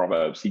gave us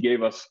Proverbs, he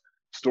gave us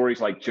stories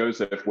like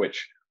Joseph,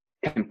 which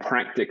can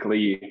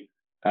practically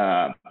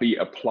be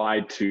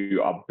applied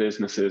to our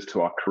businesses,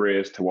 to our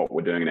careers, to what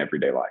we're doing in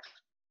everyday life.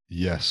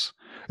 Yes.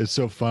 It's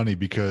so funny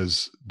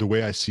because the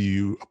way I see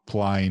you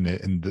applying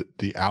it and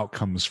the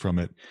outcomes from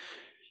it,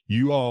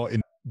 you all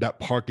in that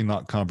parking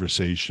lot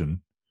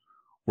conversation,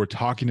 we're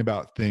talking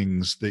about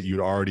things that you'd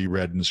already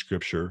read in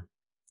scripture,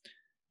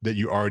 that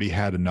you already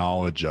had a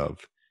knowledge of.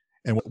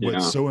 And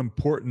what's so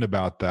important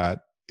about that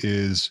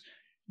is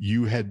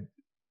you had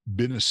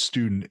been a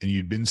student and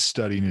you'd been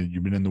studying and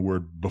you'd been in the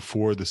word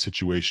before the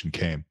situation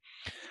came.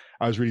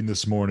 I was reading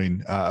this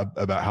morning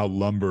about how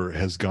lumber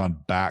has gone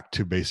back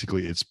to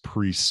basically its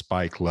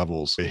pre-spike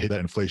levels. It hit that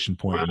inflation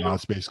point, and now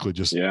it's basically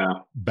just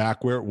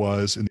back where it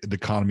was, and the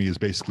economy is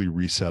basically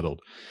resettled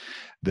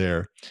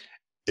there.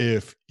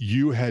 If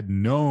you had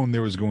known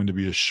there was going to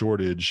be a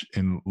shortage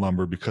in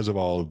lumber because of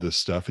all of this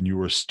stuff, and you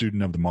were a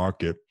student of the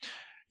market,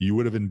 you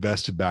would have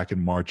invested back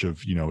in March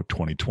of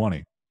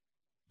 2020.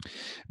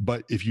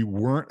 But if you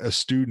weren't a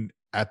student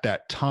at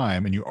that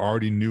time and you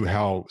already knew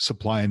how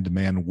supply and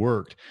demand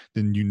worked,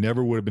 then you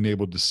never would have been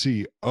able to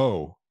see,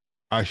 oh,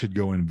 I should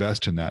go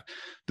invest in that.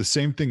 The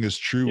same thing is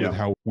true with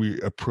how we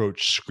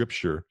approach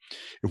scripture.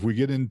 If we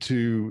get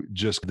into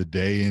just the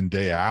day in,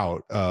 day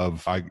out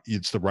of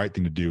it's the right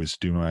thing to do is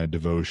to do my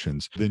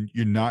devotions, then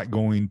you're not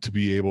going to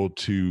be able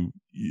to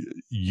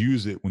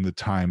use it when the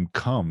time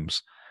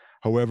comes.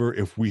 However,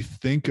 if we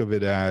think of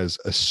it as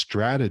a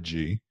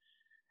strategy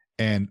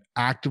and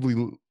actively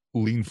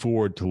lean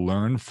forward to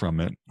learn from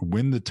it,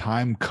 when the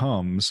time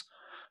comes,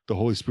 the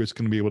Holy Spirit's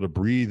going to be able to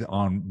breathe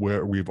on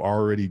where we've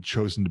already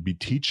chosen to be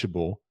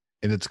teachable,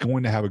 and it's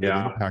going to have a good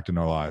impact in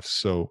our lives.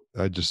 So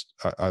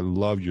I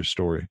love your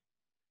story.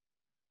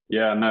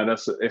 Yeah, no,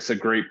 it's a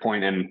great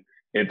point. And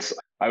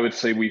I would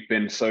say we've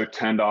been so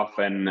turned off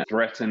and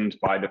threatened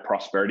by the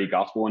prosperity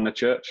gospel in the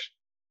church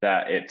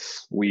that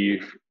it's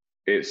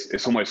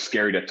almost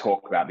scary to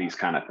talk about these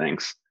kind of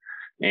things.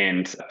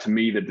 And to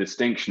me, the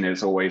distinction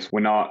is always,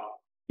 we're not,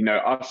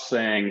 us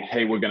saying,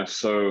 hey, we're going to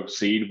sow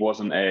seed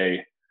wasn't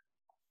a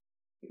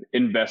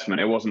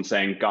investment. It wasn't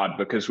saying, God,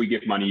 because we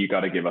give money, you got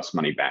to give us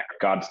money back.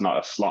 God's not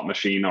a slot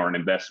machine or an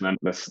investment.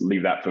 Let's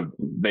leave that for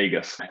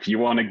Vegas. If you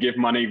want to give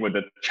money with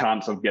a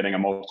chance of getting a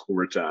multiple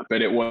return.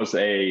 But it was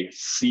a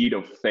seed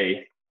of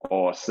faith,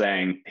 or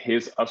saying,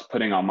 here's us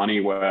putting our money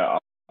where our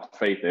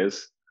faith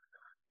is,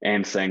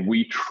 and saying,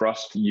 we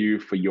trust you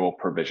for your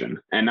provision.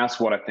 And that's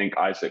what I think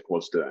Isaac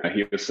was doing.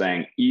 He was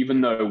saying, even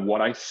though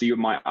what I see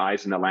with my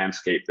eyes in the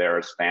landscape there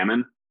is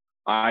famine,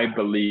 I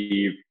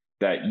believe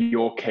that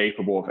you're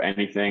capable of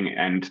anything,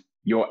 and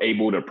you're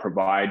able to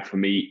provide for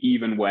me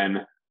even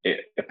when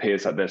it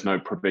appears that there's no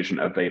provision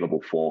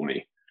available for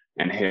me.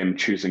 And him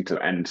choosing to,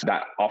 and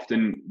that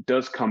often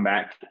does come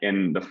back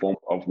in the form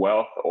of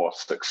wealth or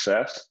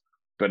success,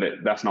 but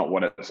that's not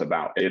what it's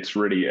about. It's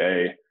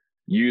really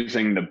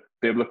using the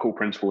biblical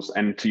principles.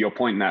 And to your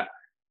point, that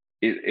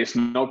it's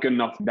not good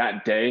enough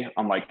that day.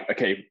 I'm like,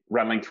 okay,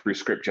 rattling through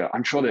scripture,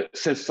 I'm sure that it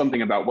says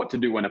something about what to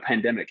do when a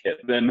pandemic hit.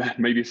 Then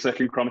maybe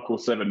 2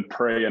 Chronicles 7,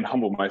 pray and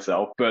humble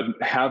myself. But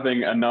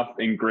having enough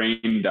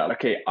ingrained that,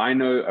 okay, I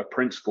know a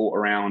principle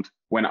around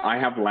when I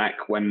have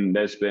lack, when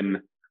there's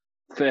been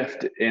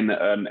theft in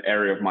an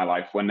area of my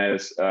life, when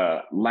there's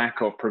a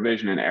lack of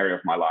provision in an area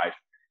of my life,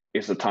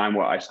 it's a time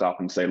where I stop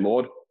and say,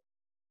 Lord,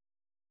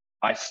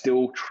 I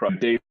still trust.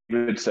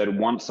 David said,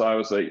 once I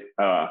was a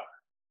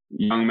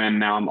young man,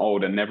 now I'm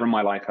old, and never in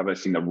my life have I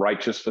seen the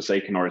righteous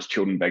forsaken or his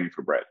children begging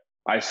for bread.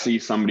 I see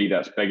somebody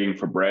that's begging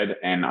for bread,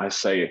 and I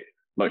say,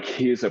 look,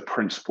 here's a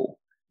principle.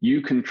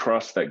 You can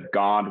trust that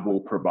God will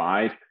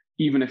provide,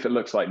 even if it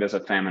looks like there's a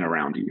famine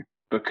around you,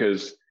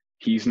 because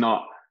he's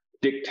not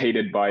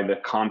dictated by the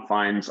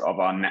confines of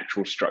our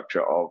natural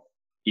structure of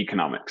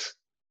economics.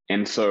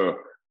 And so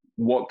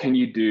what can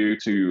you do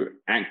to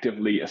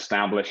actively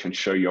establish and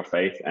show your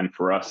faith? And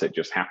for us, it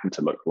just happened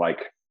to look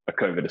like a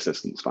COVID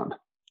assistance fund.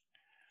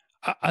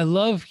 I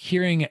love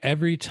hearing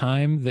every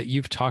time that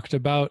you've talked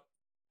about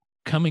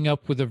coming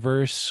up with a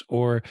verse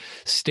or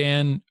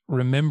Stan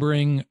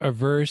remembering a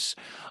verse.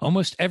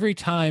 Almost every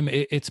time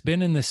it's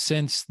been in the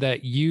sense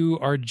that you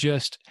are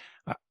just,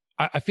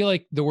 I feel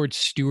like the word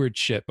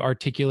stewardship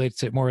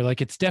articulates it more.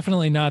 Like it's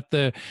definitely not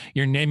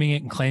you're naming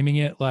it and claiming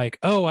it like,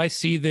 oh, I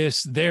see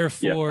this,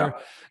 therefore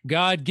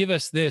God give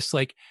us this.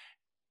 Like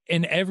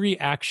in every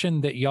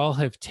action that y'all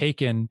have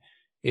taken,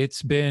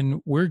 it's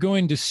been, we're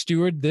going to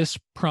steward this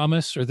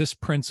promise or this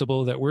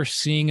principle that we're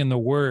seeing in the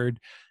word.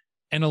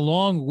 And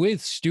along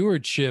with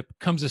stewardship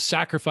comes a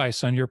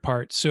sacrifice on your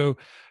part. So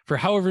for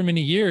however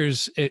many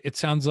years, it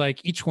sounds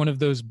like each one of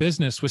those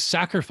business was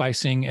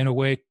sacrificing in a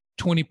way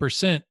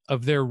 20%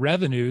 of their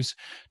revenues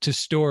to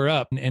store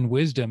up in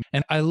wisdom.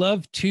 And I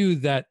love too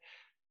that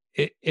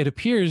it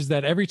appears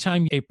that every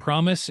time a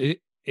promise,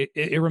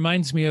 it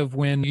reminds me of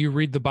when you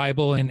read the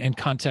Bible in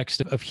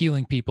context of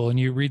healing people, and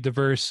you read the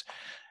verse,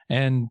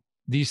 and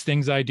these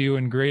things I do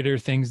and greater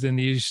things than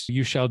these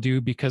you shall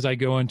do because I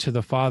go unto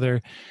the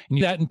Father.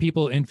 And that, and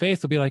people in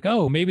faith will be like,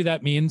 oh, maybe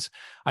that means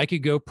I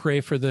could go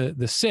pray for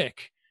the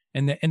sick.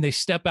 And they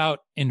step out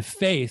in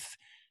faith.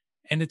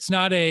 And it's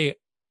not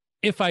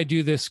if I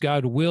do this,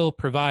 God will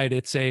provide.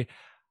 It's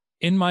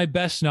in my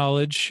best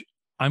knowledge,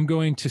 I'm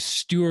going to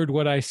steward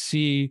what I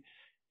see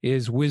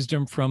is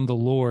wisdom from the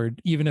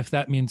Lord, even if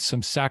that means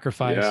some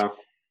sacrifice. Yeah.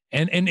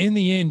 And in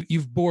the end,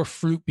 you've bore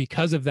fruit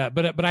because of that.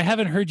 But I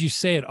haven't heard you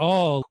say at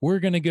all, we're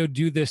going to go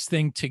do this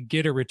thing to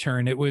get a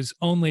return. It was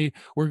only,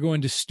 we're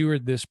going to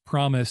steward this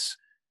promise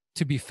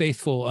to be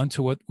faithful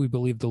unto what we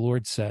believe the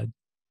Lord said.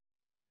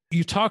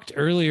 You talked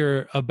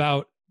earlier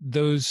about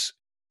those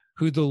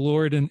who the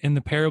Lord in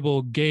the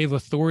parable gave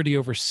authority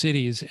over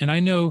cities. And I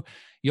know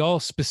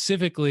y'all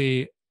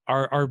specifically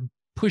are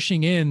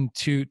pushing in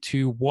to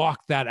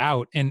walk that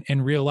out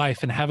in real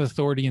life and have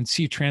authority and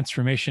see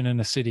transformation in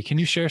a city. Can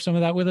you share some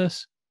of that with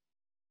us?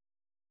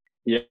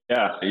 Yeah.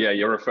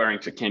 You're referring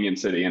to Canyon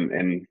City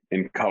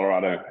in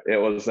Colorado. It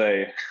was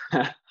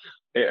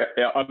it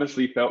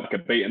honestly felt like a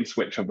bait and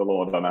switch of the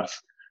Lord on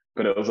us,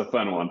 but it was a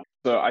fun one.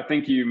 So I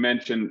think you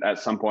mentioned at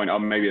some point, or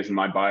maybe it's in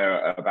my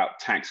bio, about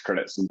tax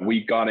credits. And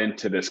we got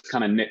into this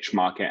kind of niche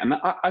market. And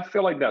I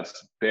feel like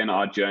that's been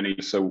our journey.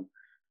 So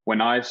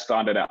when I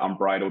started at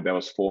Unbridled, there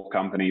was 4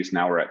 companies.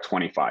 Now we're at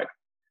 25.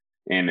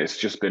 And it's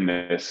just been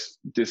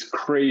this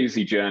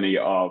crazy journey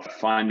of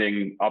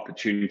finding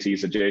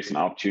opportunities, adjacent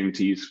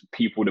opportunities,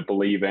 people to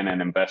believe in and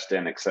invest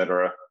in, et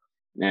cetera.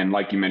 And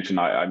like you mentioned,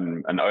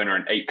 I'm an owner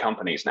in 8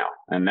 companies now.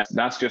 And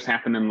that's just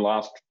happened in the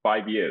last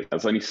 5 years.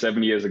 That's only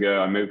 7 years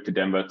ago. I moved to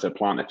Denver to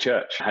plant a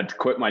church. I had to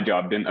quit my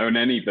job, didn't own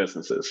any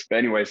businesses. But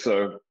anyway,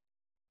 so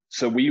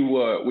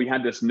we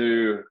had this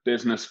new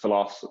business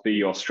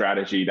philosophy or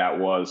strategy that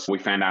was, we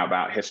found out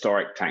about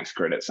historic tax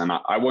credits. And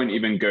I won't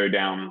even go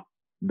down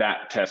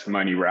that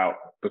testimony route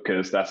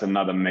because that's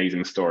another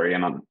amazing story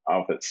in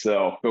of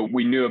itself. But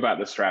we knew about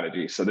the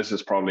strategy. So this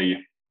is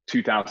probably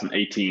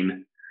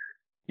 2018.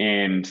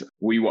 And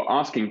we were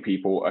asking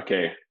people,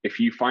 okay,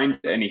 if you find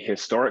any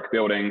historic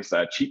buildings that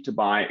are cheap to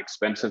buy,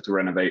 expensive to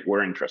renovate,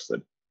 we're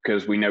interested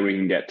because we know we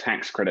can get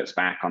tax credits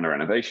back on the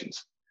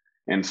renovations.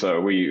 And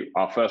so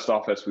our first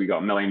office, we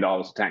got $1 million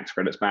of tax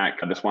credits back.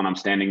 This one I'm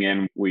standing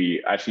in,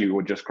 we actually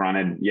were just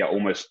granted,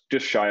 almost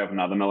just shy of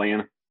another $1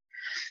 million.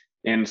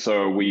 And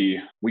so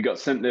we got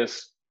sent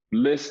this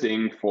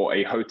listing for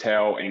a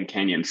hotel in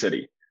Canyon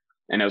City,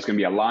 and it was going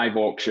to be a live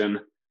auction.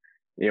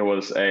 It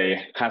was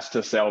has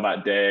to sell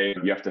that day.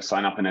 You have to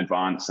sign up in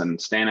advance. And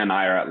Stan and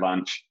I are at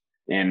lunch,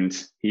 and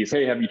he's,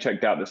 hey, have you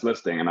checked out this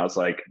listing? And I was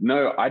like,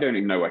 no, I don't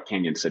even know where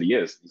Canyon City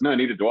is. No,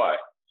 neither do I.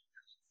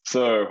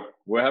 So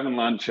we're having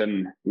lunch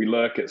and we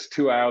look, it's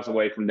 2 hours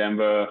away from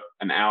Denver,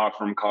 an hour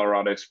from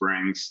Colorado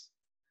Springs.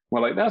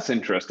 We're like, that's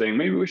interesting.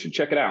 Maybe we should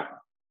check it out.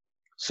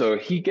 So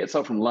he gets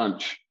up from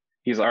lunch.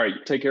 He's like, all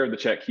right, take care of the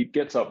check. He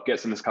gets up,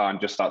 gets in his car and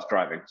just starts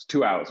driving. It's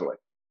 2 hours away.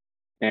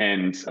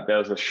 And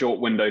there's a short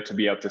window to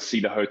be able to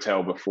see the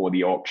hotel before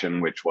the auction,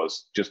 which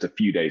was just a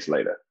few days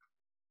later.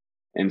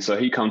 And so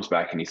he comes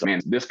back and he's like,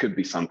 man, this could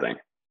be something.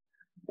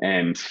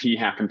 And he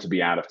happened to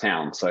be out of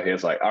town. So he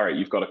was like, all right,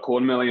 you've got a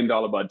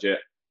 $250,000 budget.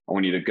 I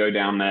want you to go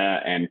down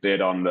there and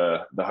bid on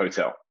the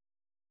hotel.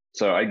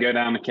 So I go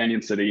down to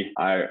Canyon City.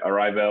 I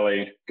arrive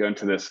early, go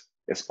into this.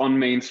 It's on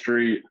Main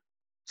Street.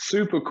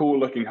 super cool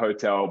looking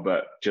hotel,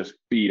 but just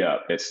beat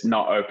up. It's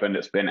not open.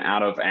 It's been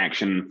out of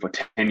action for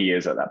 10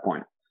 years at that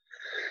point.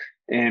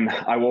 And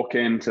I walk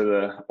into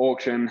the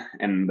auction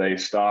and they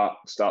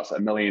starts at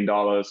 $1 million.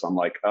 I'm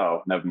like,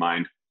 oh, never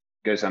mind.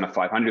 Goes down to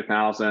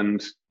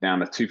 500,000, down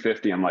to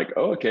 250. I'm like,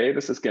 oh, okay,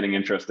 this is getting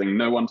interesting.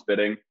 No one's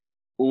bidding.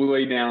 All the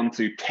way down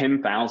to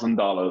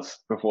 $10,000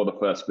 before the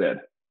first bid.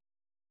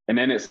 And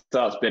then it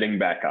starts bidding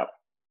back up.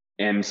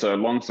 And so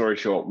long story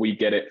short, we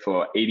get it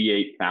for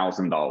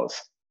 $88,000.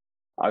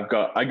 I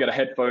got a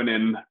headphone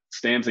in,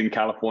 Stan's in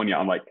California.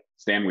 I'm like,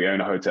 Stan, we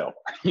own a hotel.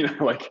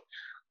 Like,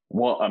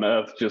 what on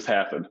earth just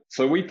happened?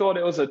 So we thought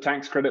it was a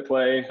tax credit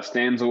play.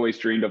 Stan's always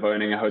dreamed of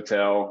owning a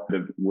hotel.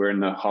 We're in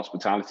the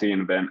hospitality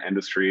and event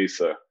industry.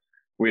 So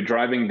we're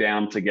driving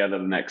down together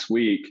the next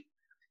week.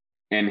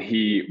 And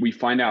we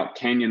find out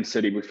Canyon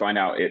City, we find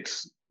out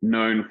it's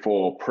known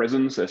for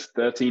prisons. There's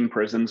 13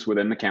 prisons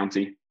within the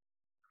county.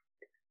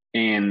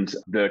 And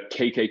the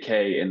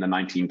KKK in the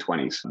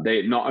 1920s.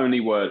 They not only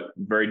were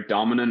very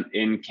dominant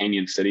in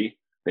Canyon City,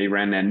 they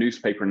ran their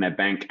newspaper and their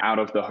bank out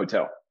of the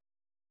hotel.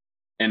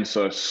 And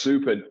so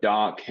super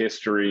dark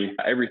history,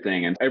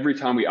 everything. And every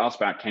time we ask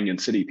about Canyon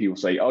City, people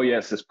say, oh,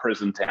 yes, this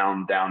prison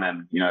town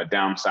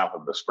down south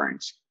of the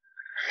Springs.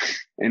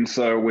 And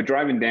so we're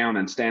driving down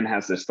and Stan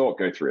has this thought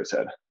go through his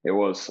head. It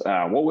was,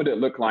 what would it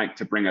look like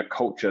to bring a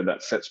culture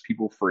that sets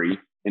people free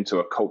into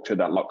a culture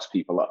that locks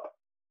people up?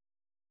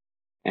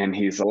 And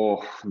he's,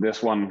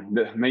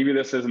 maybe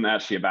this isn't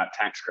actually about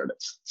tax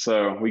credits.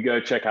 So we go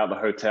check out the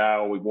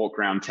hotel, we walk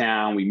around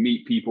town, we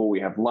meet people, we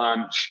have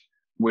lunch,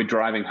 we're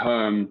driving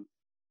home.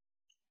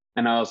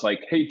 And I was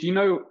like, hey, do you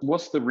know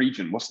what's the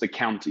region? What's the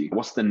county?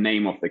 What's the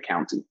name of the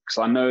county? Because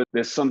I know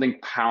there's something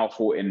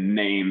powerful in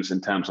names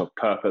in terms of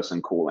purpose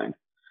and calling.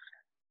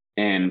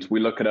 And we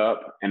look it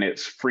up and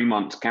it's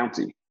Fremont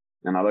County.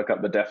 And I look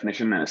up the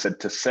definition and it said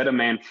to set a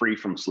man free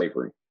from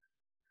slavery.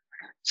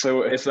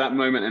 So it's that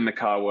moment in the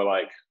car we're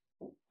like,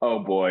 oh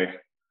boy.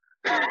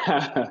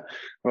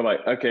 We're like,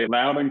 okay,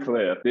 loud and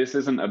clear. This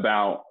isn't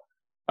about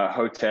a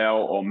hotel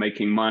or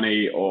making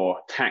money or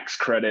tax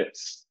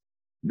credits.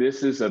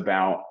 This is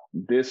about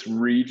this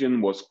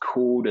region was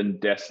called and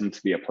destined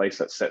to be a place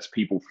that sets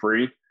people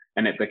free.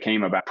 And it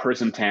became about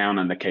prison town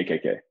and the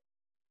KKK.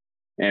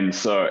 And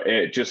so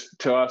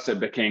to us, it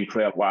became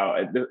clear, wow,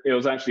 it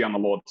was actually on the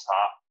Lord's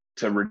heart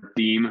to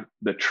redeem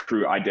the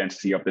true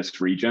identity of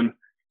this region.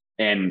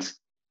 And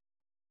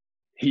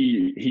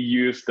he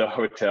used the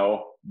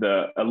hotel,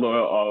 the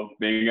allure of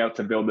being able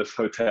to build this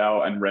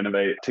hotel and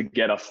renovate to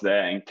get us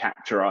there and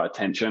capture our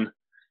attention.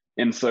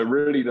 And so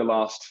really the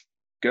last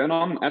going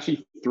on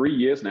actually 3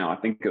 years now, I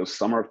think it was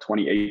summer of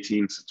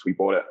 2018 since we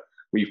bought it.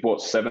 We've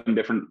bought 7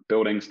 different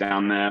buildings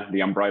down there. The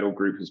Unbridled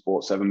Group has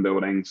bought 7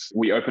 buildings.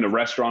 We opened a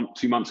restaurant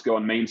 2 months ago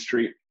on Main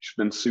Street, which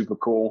has been super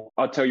cool.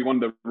 I'll tell you one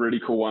of the really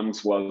cool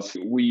ones was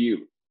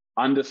we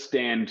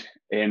understand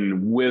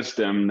in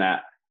wisdom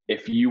that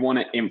if you want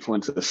to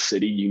influence the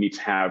city, you need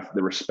to have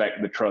the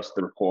respect, the trust,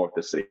 the rapport of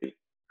the city.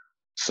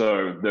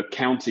 So the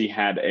county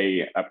had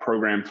a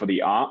program for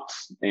the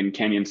arts in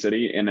Canyon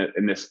City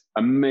in this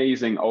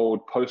amazing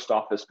old post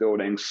office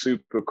building,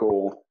 super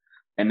cool.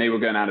 And they were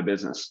going out of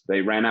business.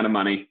 They ran out of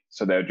money,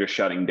 so they were just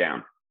shutting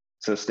down.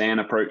 So Stan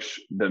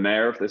approached the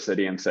mayor of the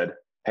city and said,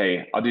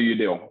 hey, I'll do you a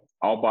deal.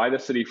 I'll buy the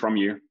city from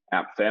you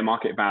at fair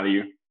market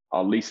value.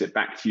 I'll lease it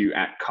back to you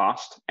at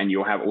cost, and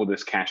you'll have all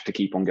this cash to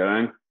keep on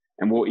going.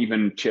 And we'll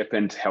even chip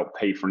in to help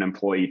pay for an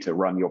employee to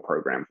run your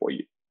program for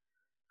you.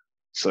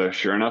 So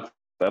sure enough,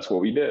 that's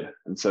what we did.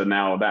 And so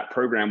now that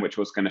program, which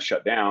was going to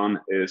shut down,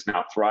 is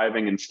now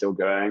thriving and still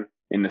going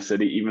in the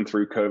city, even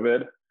through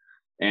COVID.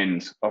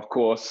 And of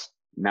course,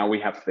 now we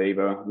have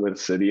favor with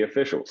city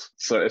officials.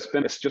 So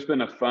it's just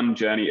been a fun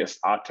journey.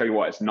 I'll tell you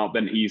what, it's not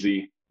been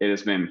easy. It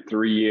has been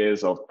 3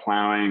 years of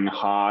plowing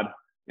hard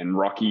and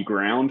rocky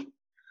ground,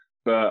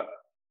 but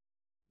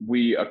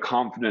we are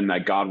confident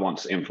that God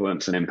wants to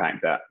influence and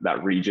impact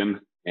that region.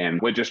 And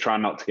we're just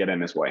trying not to get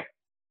in his way.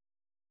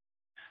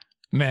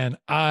 Man,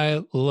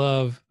 I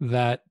love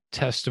that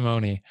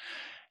testimony.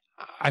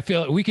 I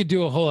feel like we could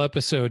do a whole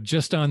episode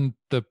just on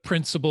the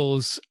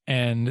principles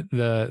and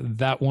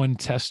that one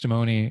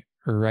testimony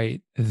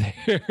right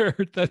there.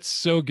 That's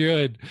so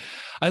good.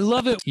 I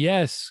love it.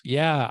 Yes.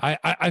 Yeah.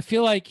 I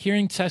feel like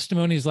hearing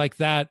testimonies like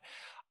that,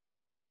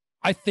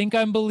 I think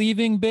I'm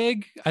believing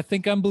big. I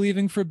think I'm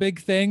believing for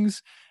big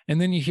things. And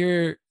then you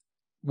hear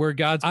where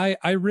God's,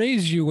 I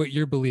raise you what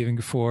you're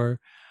believing for.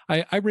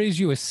 I raise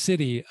you a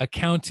city, a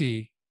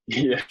county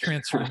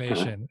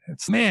transformation.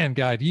 It's, man,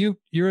 God,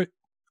 you're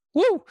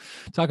woo!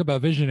 Talk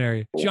about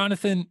visionary.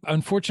 Jonathan,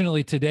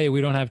 unfortunately today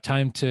we don't have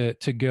time to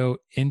go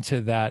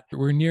into that.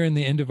 We're nearing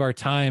the end of our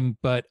time,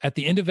 but at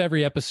the end of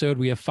every episode,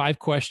 we have 5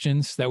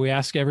 questions that we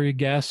ask every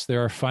guest.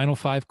 There are final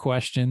 5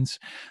 questions.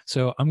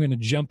 So I'm going to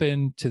jump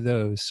into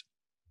those.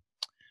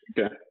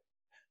 Okay.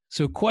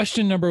 So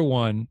question number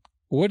 1,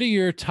 what are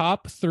your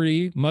top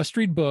 3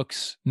 must-read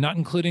books, not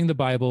including the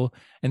Bible?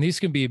 And these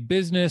can be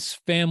business,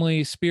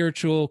 family,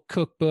 spiritual,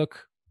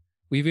 cookbook.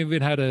 We've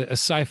even had a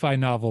sci-fi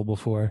novel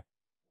before.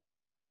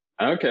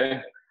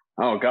 Okay.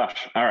 Oh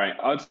gosh. All right.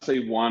 I'd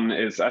say one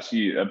is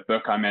actually a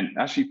book I meant.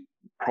 Actually,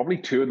 probably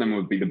two of them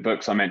would be the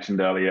books I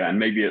mentioned earlier. And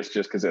maybe it's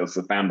just because it was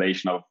the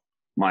foundation of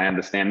my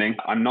understanding.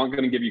 I'm not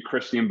going to give you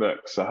Christian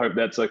books. I hope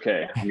that's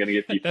okay. I'm going to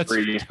give you That's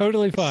three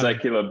totally fine.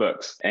 secular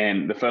books.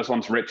 And the first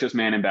one's Richest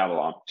Man in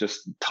Babylon,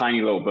 just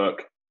tiny little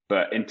book.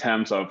 But in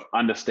terms of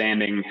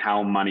understanding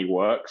how money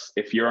works,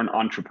 if you're an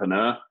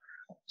entrepreneur,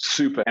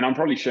 super. And I'm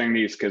probably showing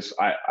these because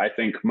I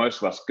think most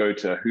of us go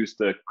to who's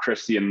the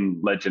Christian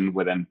legend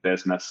within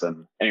business.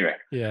 And anyway,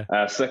 Yeah.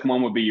 Second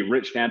one would be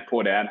Rich Dad,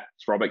 Poor Dad.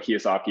 It's Robert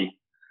Kiyosaki.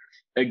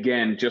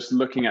 Again, just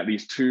looking at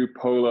these two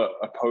polar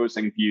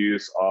opposing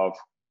views of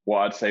what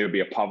I'd say would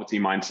be a poverty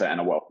mindset and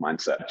a wealth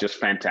mindset. Just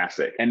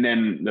fantastic. And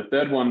then the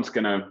third one's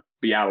going to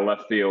be out of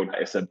left field.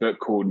 It's a book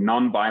called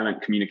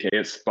Nonviolent Communication.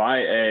 It's by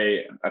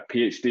a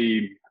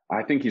PhD,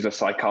 I think he's a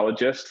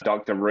psychologist,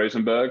 Dr.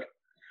 Rosenberg.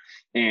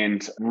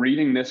 And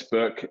reading this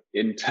book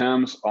in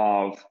terms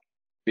of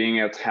being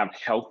able to have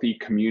healthy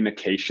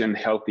communication,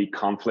 healthy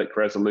conflict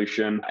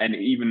resolution, and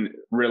even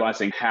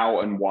realizing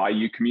how and why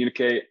you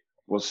communicate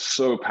was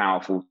so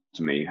powerful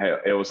to me.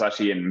 It was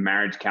actually in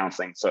marriage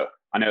counseling. So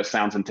I know it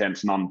sounds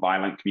intense,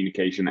 nonviolent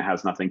communication. It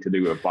has nothing to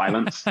do with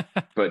violence,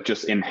 but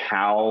just in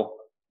how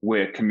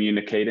we're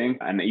communicating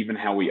and even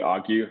how we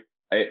argue,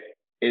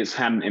 it's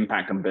had an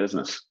impact on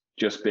business,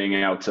 just being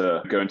able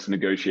to go into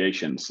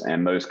negotiations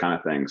and those kind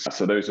of things.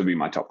 So those would be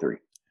my top three.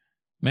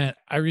 Man,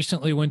 I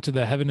recently went to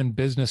the Heaven and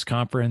Business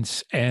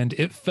conference, and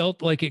it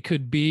felt like it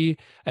could be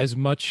as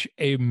much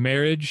a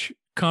marriage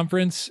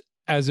conference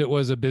as it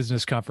was a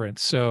business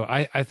conference. So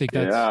I think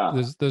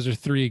those are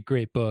three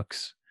great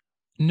books.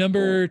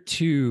 Number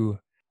two,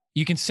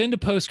 you can send a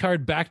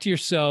postcard back to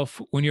yourself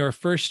when you are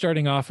first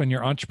starting off on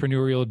your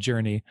entrepreneurial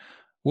journey.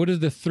 What are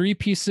the three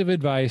pieces of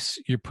advice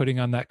you're putting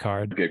on that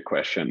card? Good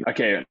question.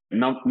 Okay,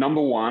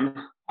 number one,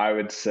 I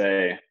would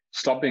say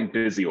stop being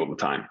busy all the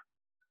time.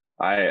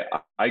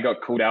 I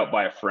got called out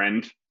by a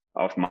friend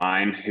of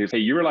mine who's, hey,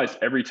 you realize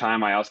every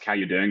time I ask how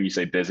you're doing, you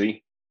say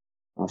busy.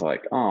 I was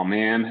like, oh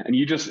man. And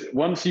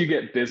once you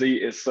get busy,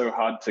 it's so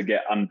hard to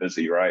get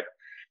unbusy, right?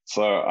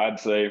 So I'd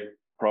say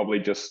probably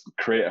just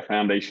create a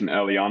foundation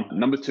early on.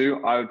 Number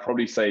two, I would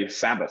probably say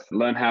Sabbath.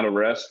 Learn how to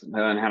rest,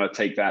 learn how to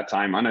take that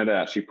time. I know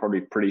they're actually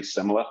probably pretty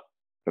similar,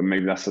 but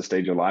maybe that's the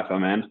stage of life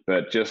I'm in.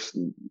 But just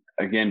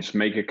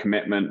make a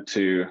commitment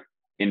to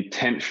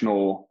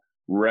intentional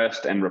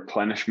rest and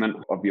replenishment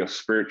of your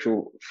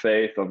spiritual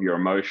faith, of your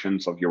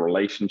emotions, of your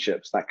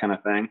relationships, that kind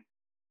of thing.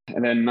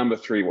 And then number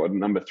three, what would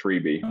number three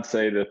be? I'd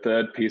say the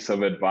third piece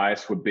of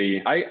advice would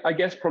be, I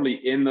guess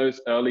probably in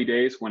those early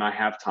days when I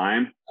have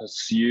time,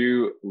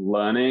 pursue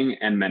learning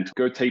and mentor.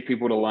 Go take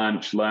people to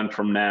lunch, learn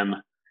from them,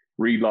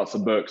 read lots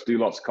of books, do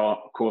lots of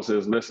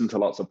courses, listen to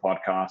lots of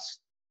podcasts,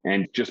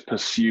 and just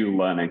pursue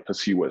learning,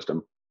 pursue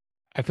wisdom.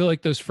 I feel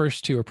like those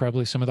first two are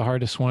probably some of the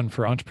hardest one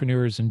for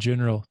entrepreneurs in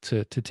general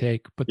to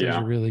take, but those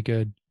are really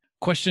good.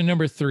 Question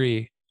number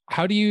three.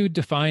 How do you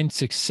define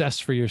success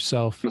for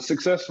yourself?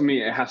 Success for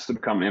me, it has to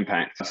become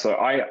impact. So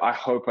I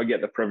hope I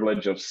get the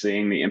privilege of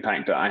seeing the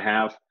impact that I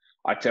have.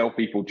 I tell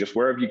people just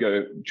wherever you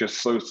go,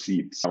 just sow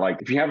seeds.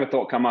 Like if you have a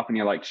thought come up and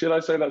you're like, should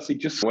I sow that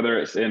seed? Just whether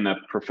it's in a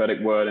prophetic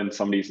word in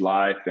somebody's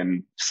life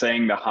and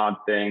saying the hard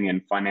thing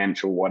and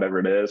financial, whatever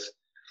it is.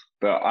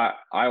 But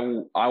I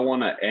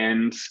want to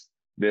end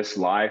this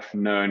life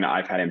knowing that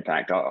I've had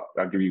impact. I'll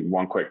give you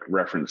one quick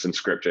reference in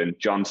scripture. In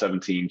John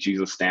 17,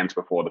 Jesus stands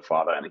before the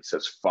Father and he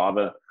says,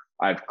 Father,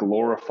 I've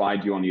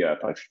glorified you on the earth.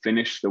 I've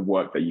finished the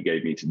work that you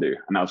gave me to do.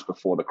 And that was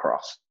before the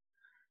cross.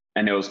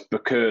 And it was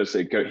because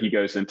he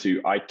goes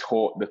into, I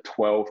taught the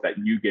 12 that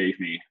you gave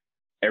me.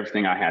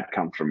 Everything I had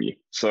come from you.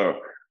 So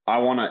I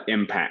want to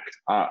impact.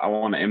 I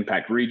want to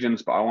impact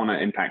regions, but I want to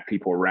impact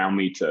people around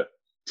me to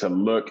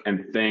look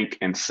and think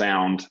and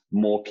sound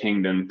more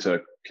kingdom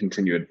to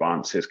continue to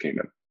advance his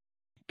kingdom.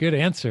 Good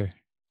answer.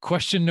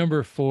 Question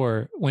number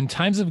four. When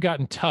times have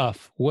gotten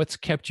tough, what's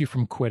kept you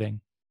from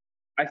quitting?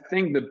 I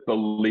think the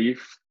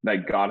belief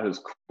that God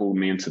has called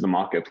me into the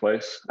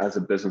marketplace as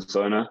a business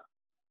owner.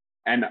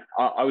 And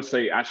I would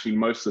say actually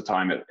most of the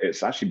time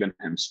it's actually been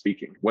him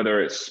speaking, whether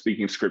it's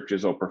speaking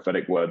scriptures or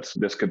prophetic words.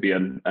 This could be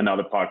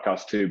another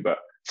podcast too, but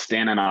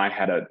Stan and I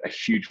had a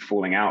huge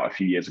falling out a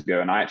few years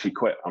ago and I actually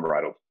quit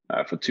Unbridled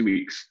for 2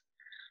 weeks.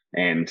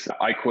 And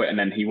I quit and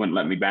then he wouldn't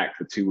let me back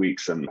for 2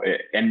 weeks. And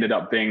it ended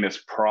up being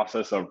this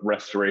process of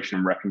restoration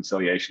and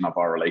reconciliation of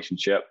our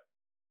relationship.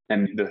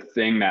 And the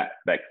thing that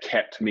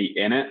kept me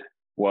in it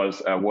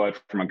was a word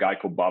from a guy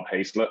called Bob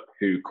Hazlett,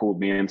 who called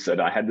me and said,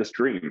 I had this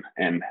dream.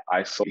 And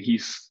he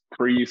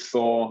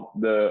saw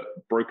the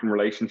broken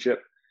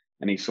relationship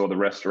and he saw the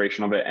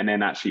restoration of it. And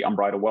then actually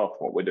Unbridled Wealth,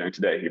 what we're doing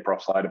today, he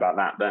prophesied about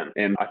that then.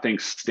 And I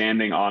think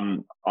standing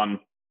on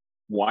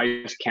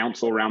wise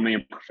counsel around me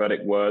and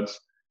prophetic words,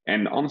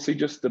 and honestly,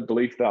 just the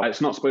belief that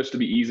it's not supposed to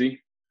be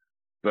easy,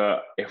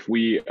 but if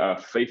we are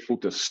faithful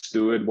to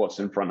steward what's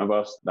in front of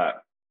us, that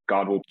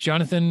God will.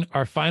 Jonathan,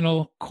 our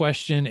final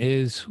question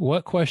is,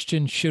 what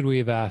question should we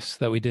have asked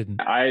that we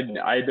didn't? I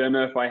don't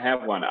know if I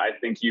have one. I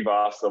think you've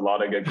asked a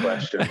lot of good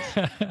questions.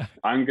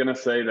 I'm going to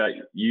say that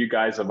you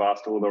guys have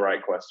asked all the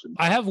right questions.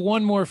 I have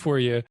one more for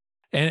you.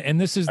 And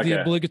this is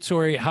the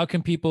obligatory, how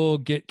can people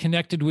get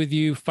connected with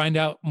you, find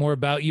out more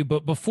about you?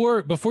 But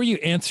before you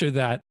answer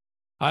that,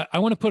 I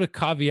want to put a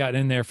caveat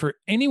in there for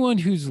anyone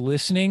who's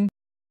listening.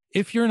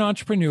 If you're an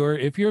entrepreneur,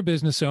 if you're a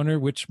business owner,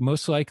 which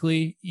most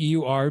likely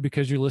you are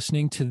because you're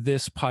listening to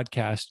this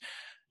podcast,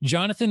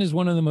 Jonathan is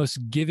one of the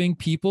most giving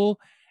people,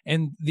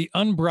 and the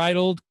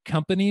Unbridled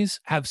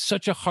companies have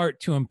such a heart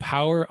to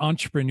empower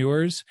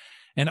entrepreneurs.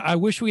 And I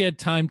wish we had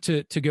time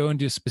to go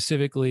into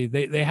specifically.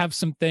 They have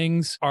some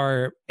things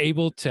are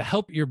able to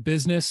help your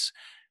business,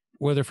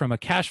 whether from a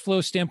cash flow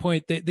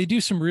standpoint. They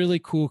do some really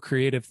cool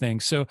creative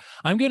things. So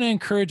I'm going to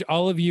encourage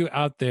all of you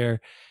out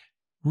there,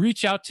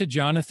 reach out to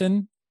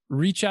Jonathan,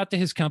 reach out to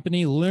his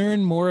company,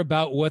 learn more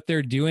about what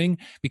they're doing,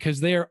 because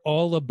they are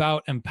all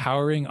about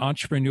empowering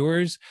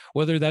entrepreneurs,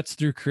 whether that's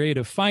through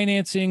creative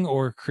financing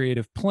or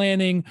creative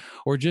planning,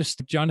 or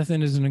just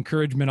Jonathan is an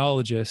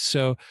encouragementologist.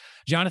 So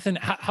Jonathan,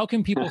 how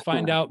can people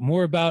find out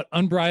more about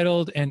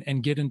Unbridled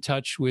and get in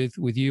touch with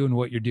you and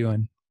what you're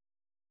doing?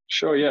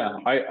 Sure. Yeah.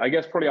 I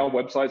guess probably our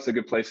website's a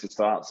good place to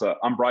start. So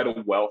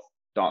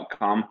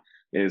unbridledwealth.com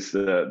is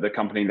the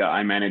company that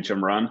I manage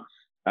and run.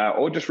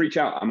 Or just reach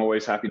out. I'm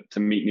always happy to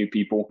meet new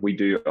people. We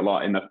do a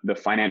lot in the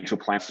financial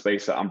plan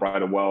space at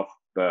Unbridled Wealth.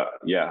 But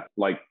yeah,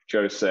 like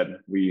Joe said,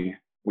 we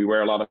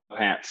wear a lot of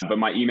hats. But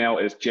my email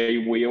is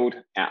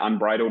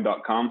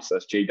jwield@unbridled.com. So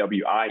that's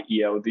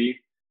JWIELD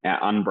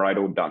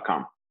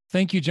 @unbridled.com.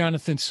 Thank you,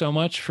 Jonathan, so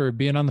much for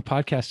being on the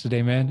podcast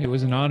today, man. It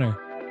was an honor.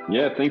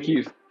 Yeah, thank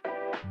you.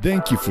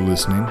 Thank you for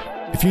listening.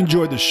 If you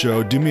enjoyed the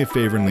show, do me a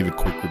favor and leave a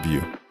quick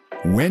review.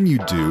 When you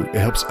do, it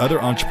helps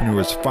other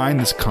entrepreneurs find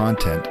this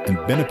content and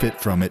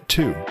benefit from it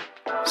too.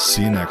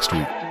 See you next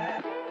week.